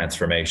personal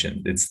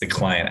transformation. It's the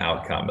client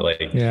outcome.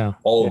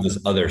 All of this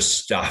other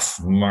stuff,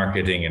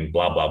 marketing and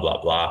blah, blah,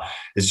 blah, blah,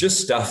 is just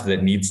stuff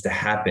that needs to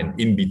happen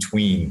in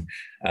between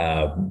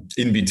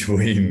getting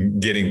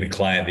the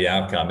client the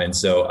outcome. And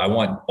so I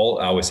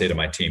always say to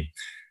my team,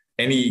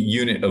 any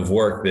unit of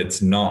work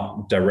that's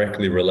not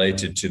directly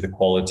related to the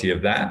quality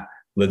of that,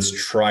 let's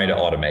try to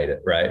automate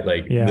it, right?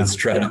 Let's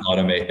try to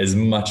automate as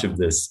much of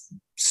this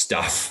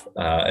stuff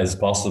as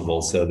possible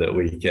so that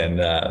we can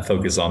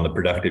focus on the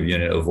productive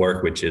unit of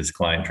work, which is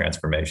client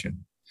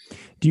transformation.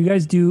 Do you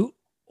guys do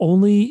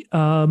only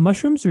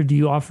mushrooms, or do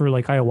you offer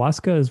like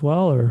ayahuasca as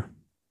well? Or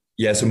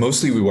yeah, so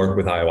mostly we work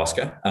with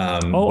ayahuasca.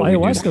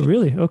 Ayahuasca,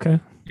 really? Okay.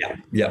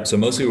 Yeah. So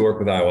mostly we work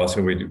with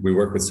ayahuasca. We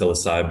work with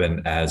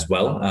psilocybin as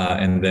well.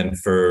 And then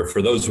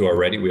for those who are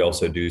ready, we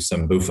also do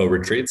some Bufo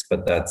retreats,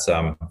 but that's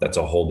a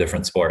whole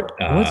different sport.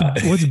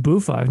 What's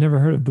Bufo? I've never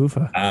heard of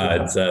Bufo.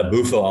 It's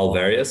Bufo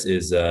alvarius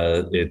it's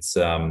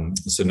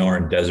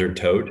Sonoran desert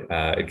toad.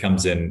 It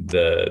comes in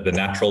the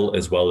natural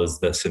as well as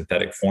the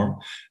synthetic form.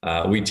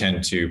 We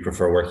tend to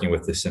prefer working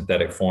with the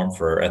synthetic form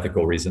for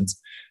ethical reasons.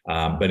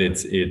 But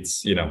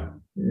it's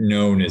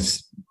known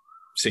as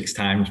 6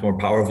 times more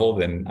powerful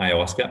than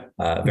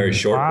ayahuasca. Very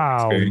short.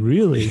 Wow, experience.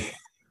 Really?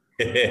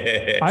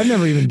 I've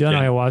never even done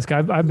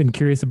ayahuasca. I've been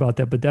curious about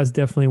that, but that's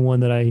definitely one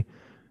that I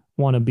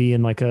want to be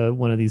in, like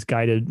one of these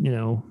guided,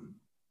 being,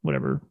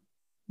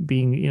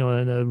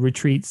 in a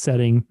retreat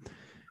setting,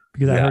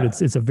 because I heard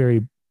it's a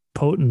very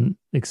potent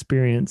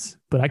experience,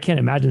 but I can't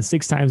imagine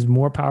 6 times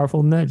more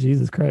powerful than that.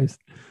 Jesus Christ.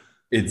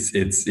 It's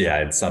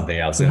something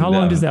else. And how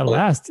long does that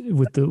last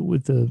with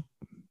the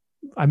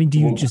I mean, do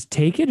you just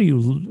take it,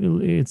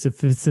 or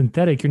if it's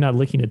synthetic, you're not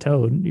licking a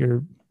toad.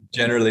 You're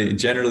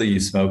generally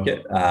you smoke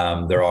it.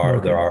 There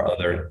are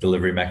other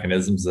delivery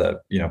mechanisms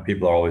that,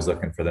 people are always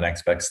looking for the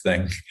next best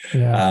thing.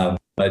 Yeah.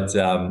 But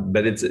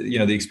it's,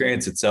 the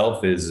experience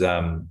itself is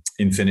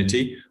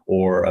infinity,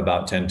 or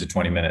about 10 to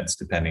 20 minutes,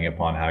 depending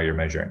upon how you're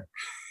measuring.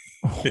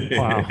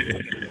 Wow.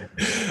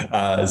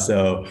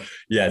 So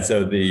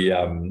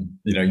the,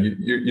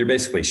 you're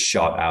basically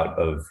shot out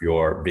of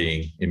your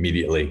being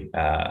immediately.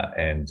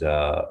 And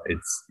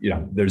it's,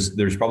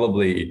 there's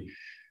probably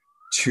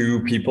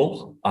two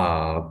people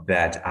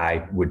that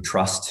I would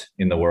trust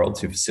in the world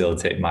to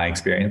facilitate my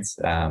experience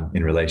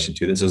in relation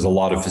to this. There's a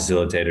lot of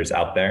facilitators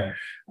out there,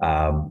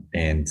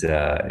 and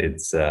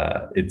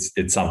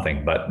it's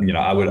something. But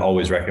I would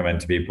always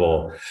recommend to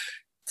people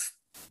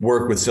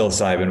work with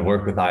psilocybin,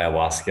 work with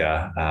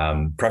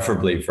ayahuasca,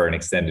 preferably for an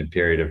extended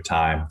period of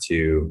time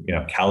to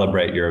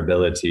calibrate your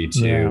ability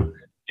to.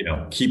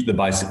 Keep the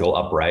bicycle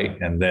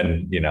upright. And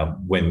then,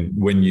 when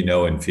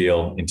and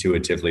feel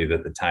intuitively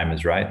that the time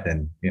is right,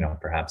 then,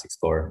 perhaps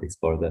explore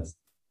this.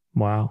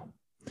 Wow.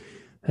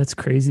 That's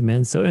crazy,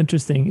 man. So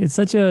interesting. It's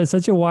such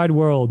a wide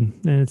world,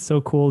 and it's so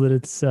cool that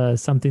it's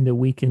something that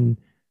we can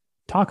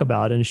talk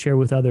about and share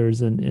with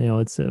others. And,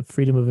 it's a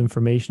freedom of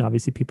information.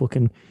 Obviously people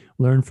can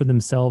learn for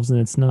themselves, and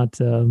it's not,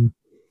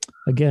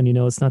 again,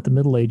 it's not the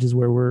Middle Ages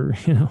where we're,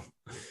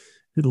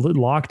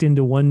 locked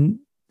into one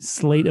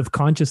slate of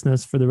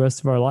consciousness for the rest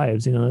of our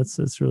lives.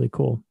 That's really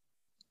cool.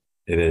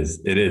 It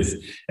is.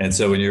 And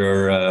so when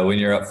you're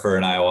up for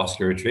an ayahuasca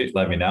retreat,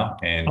 let me know.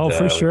 And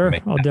for sure.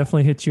 I'll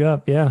definitely hit you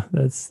up. Yeah.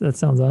 That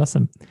sounds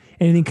awesome.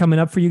 Anything coming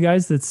up for you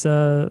guys that's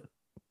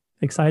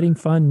exciting,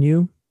 fun,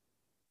 new?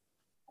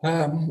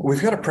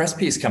 We've got a press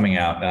piece coming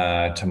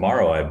out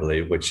tomorrow, I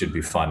believe, which should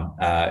be fun.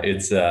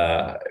 It's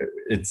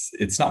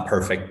not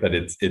perfect, but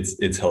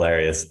it's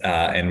hilarious,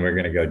 and we're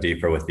going to go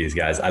deeper with these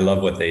guys. I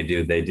love what they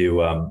do. They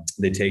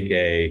take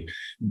a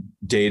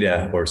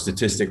data or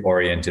statistic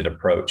oriented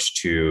approach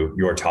to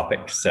your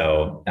topic.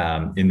 So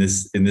in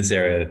this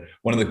area,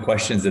 one of the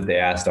questions that they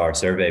asked our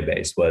survey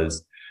base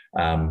was,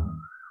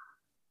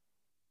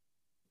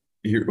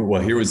 here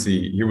was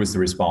the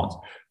response.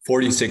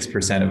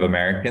 46% of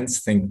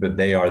Americans think that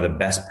they are the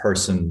best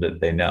person that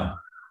they know,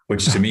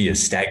 which to me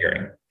is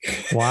staggering.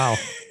 Wow.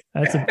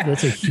 That's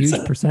a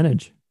huge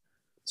percentage.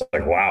 It's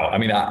like, wow. I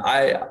mean,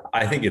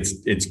 I think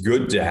it's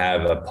good to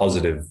have a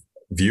positive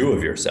view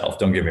of yourself.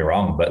 Don't get me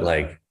wrong, but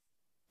like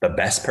the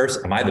best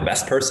person, am I the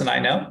best person I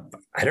know?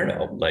 I don't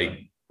know. Like,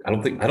 I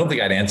don't think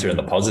I'd answer in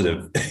the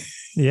positive.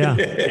 Yeah.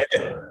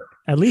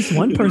 At least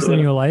one person in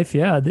your life.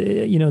 Yeah.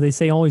 They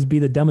say always be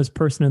the dumbest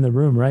person in the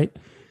room, right?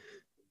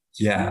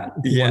 Yeah,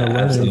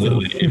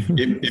 absolutely.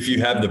 if you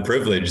have the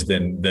privilege,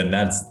 then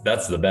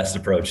that's the best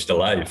approach to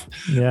life.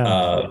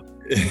 Yeah.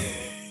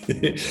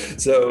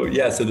 So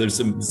there's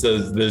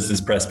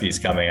this press piece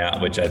coming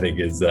out, which I think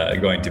is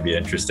going to be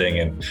interesting,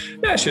 and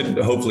should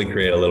hopefully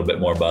create a little bit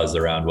more buzz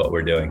around what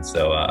we're doing.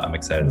 So I'm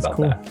excited about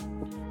that.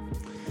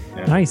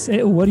 Yeah. Nice.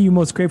 What are you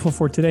most grateful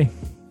for today?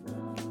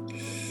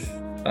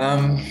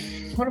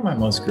 What am I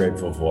most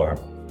grateful for?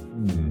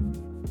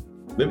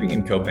 Living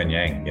in Koh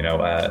Phangan,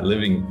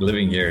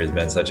 living here has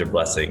been such a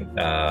blessing.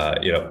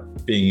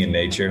 Being in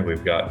nature,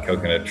 we've got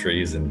coconut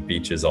trees and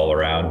beaches all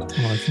around.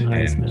 Oh, it's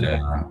nice,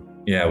 man.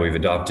 We've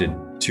adopted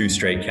 2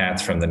 stray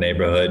cats from the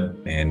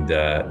neighborhood, and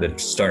they're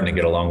starting to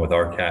get along with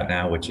our cat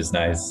now, which is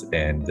nice.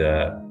 And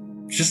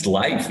just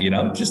life,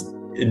 just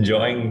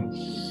enjoying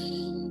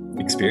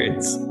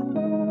experience.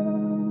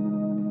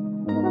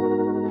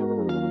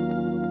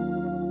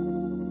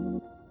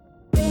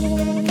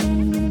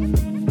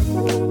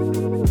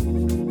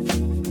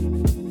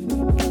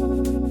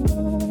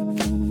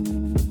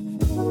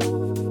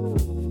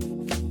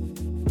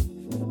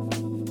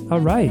 All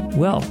right.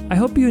 Well, I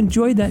hope you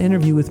enjoyed that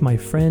interview with my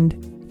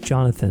friend,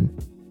 Jonathan.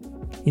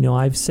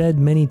 I've said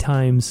many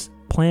times,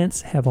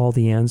 plants have all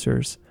the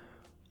answers.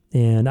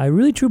 And I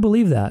really truly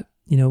believe that.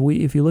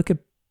 If you look at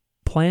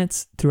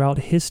plants throughout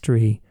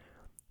history,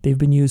 they've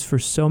been used for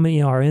so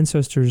many. Our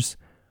ancestors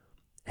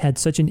had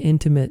such an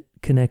intimate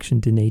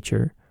connection to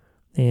nature.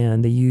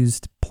 And they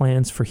used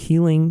plants for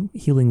healing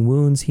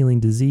wounds, healing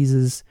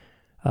diseases,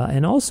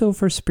 and also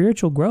for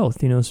spiritual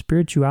growth.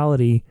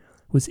 Spirituality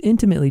was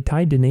intimately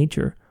tied to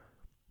nature.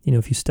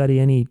 If you study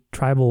any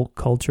tribal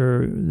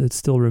culture that's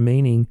still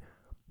remaining,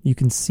 you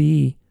can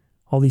see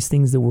all these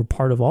things that were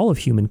part of all of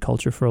human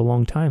culture for a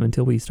long time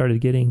until we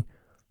started getting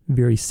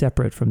very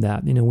separate from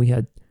that. We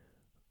had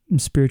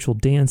spiritual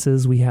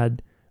dances, we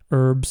had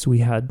herbs, we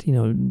had,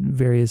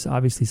 various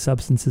obviously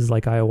substances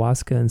like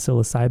ayahuasca and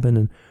psilocybin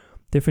and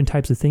different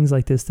types of things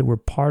like this that were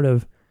part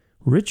of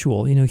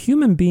ritual.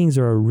 Human beings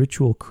are a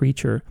ritual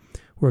creature.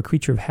 We're a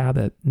creature of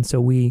habit. And so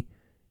we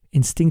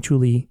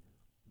instinctually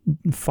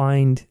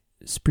find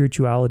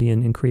spirituality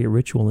and create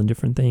ritual in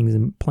different things.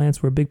 And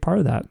plants were a big part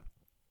of that.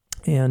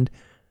 And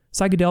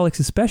psychedelics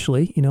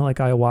especially, like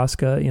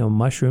ayahuasca,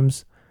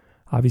 mushrooms,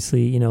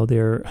 obviously,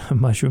 their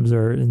mushrooms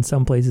are in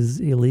some places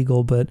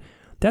illegal, but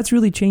that's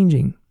really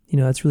changing.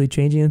 That's really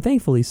changing, and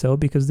thankfully so,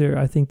 because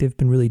I think they've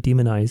been really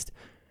demonized.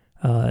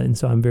 And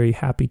so I'm very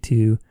happy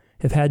to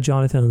have had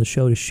Jonathan on the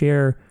show to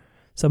share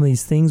some of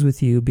these things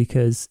with you,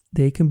 because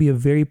they can be a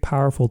very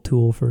powerful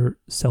tool for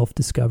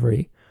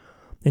self-discovery.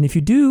 And if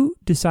you do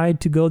decide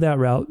to go that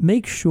route,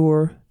 make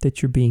sure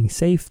that you're being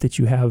safe, that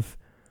you have,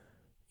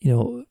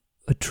 a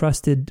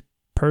trusted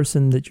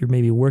person that you're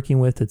maybe working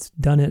with that's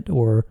done it,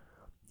 or,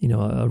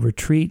 a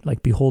retreat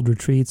like Behold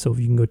Retreats. So if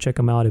you can go check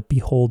them out at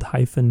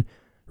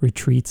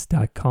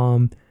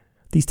behold-retreats.com.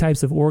 These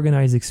types of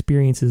organized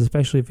experiences,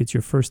 especially if it's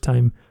your first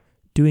time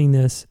doing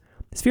this,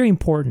 It's very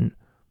important.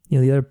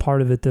 The other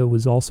part of it, though,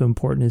 was also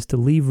important, is to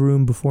leave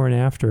room before and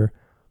after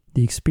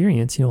the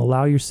experience.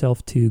 Allow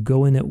yourself to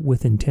go in it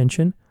with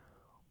intention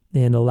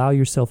and allow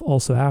yourself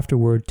also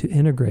afterward to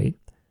integrate.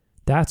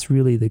 That's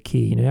really the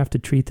key. You have to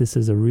treat this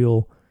as a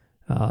real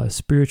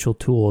spiritual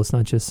tool. It's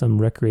not just some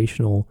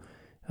recreational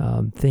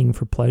thing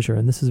for pleasure.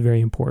 And this is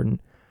very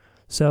important.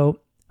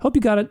 So hope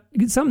you got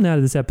something out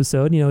of this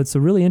episode. It's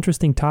a really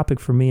interesting topic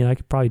for me, and I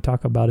could probably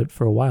talk about it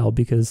for a while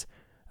because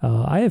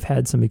I have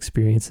had some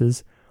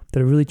experiences that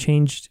have really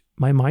changed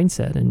my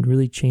mindset and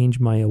really changed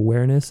my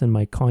awareness and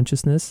my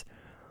consciousness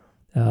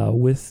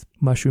with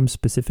mushrooms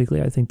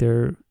specifically. I think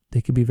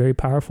they could be very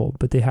powerful,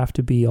 but they have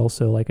to be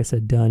also, like I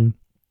said, done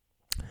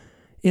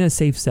in a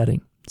safe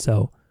setting.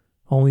 So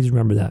always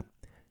remember that.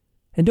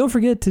 And don't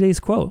forget today's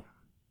quote,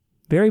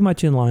 very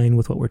much in line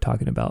with what we're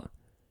talking about.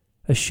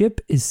 A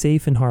ship is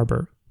safe in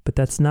harbor, but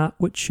that's not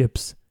what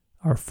ships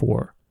are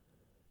for.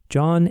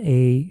 John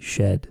A.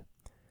 Shedd.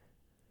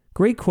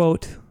 Great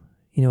quote,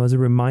 as a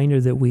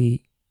reminder that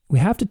we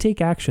have to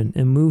take action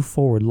and move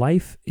forward.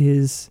 Life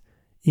is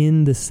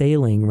in the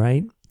sailing,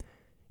 right?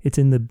 It's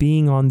in the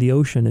being on the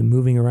ocean and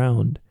moving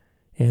around.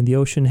 And the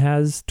ocean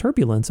has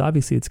turbulence.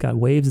 Obviously, it's got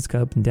waves, it's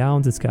got up and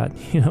downs, it's got,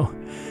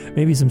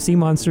 maybe some sea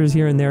monsters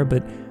here and there,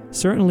 but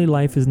certainly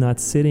life is not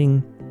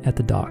sitting at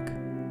the dock.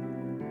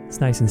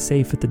 It's nice and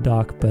safe at the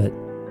dock, but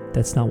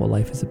that's not what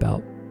life is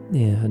about.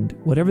 And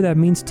whatever that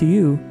means to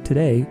you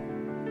today,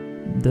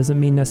 doesn't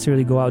mean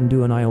necessarily go out and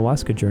do an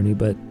ayahuasca journey,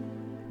 but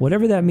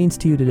whatever that means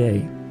to you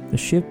today, a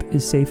ship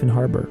is safe in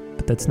harbor,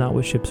 but that's not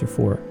what ships are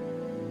for.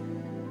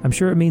 I'm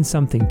sure it means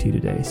something to you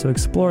today, so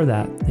explore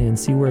that and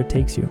see where it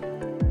takes you.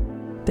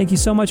 Thank you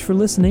so much for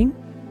listening.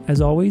 As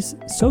always,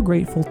 so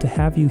grateful to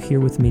have you here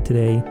with me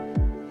today.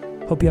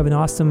 Hope you have an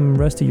awesome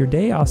rest of your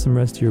day, awesome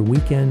rest of your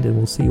weekend, and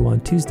we'll see you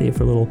on Tuesday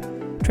for a little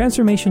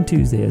Transformation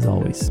Tuesday as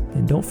always.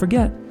 And don't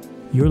forget,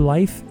 your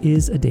life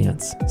is a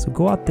dance, so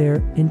go out there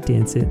and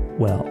dance it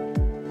well.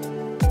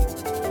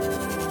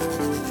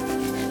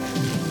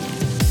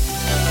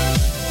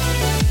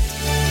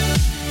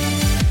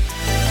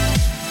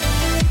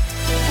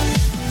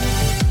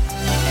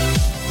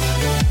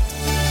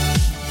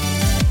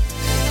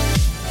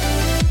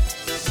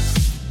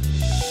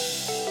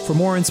 For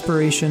more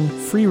inspiration,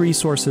 free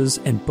resources,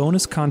 and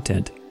bonus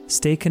content,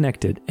 stay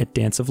connected at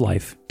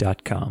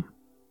danceoflife.com.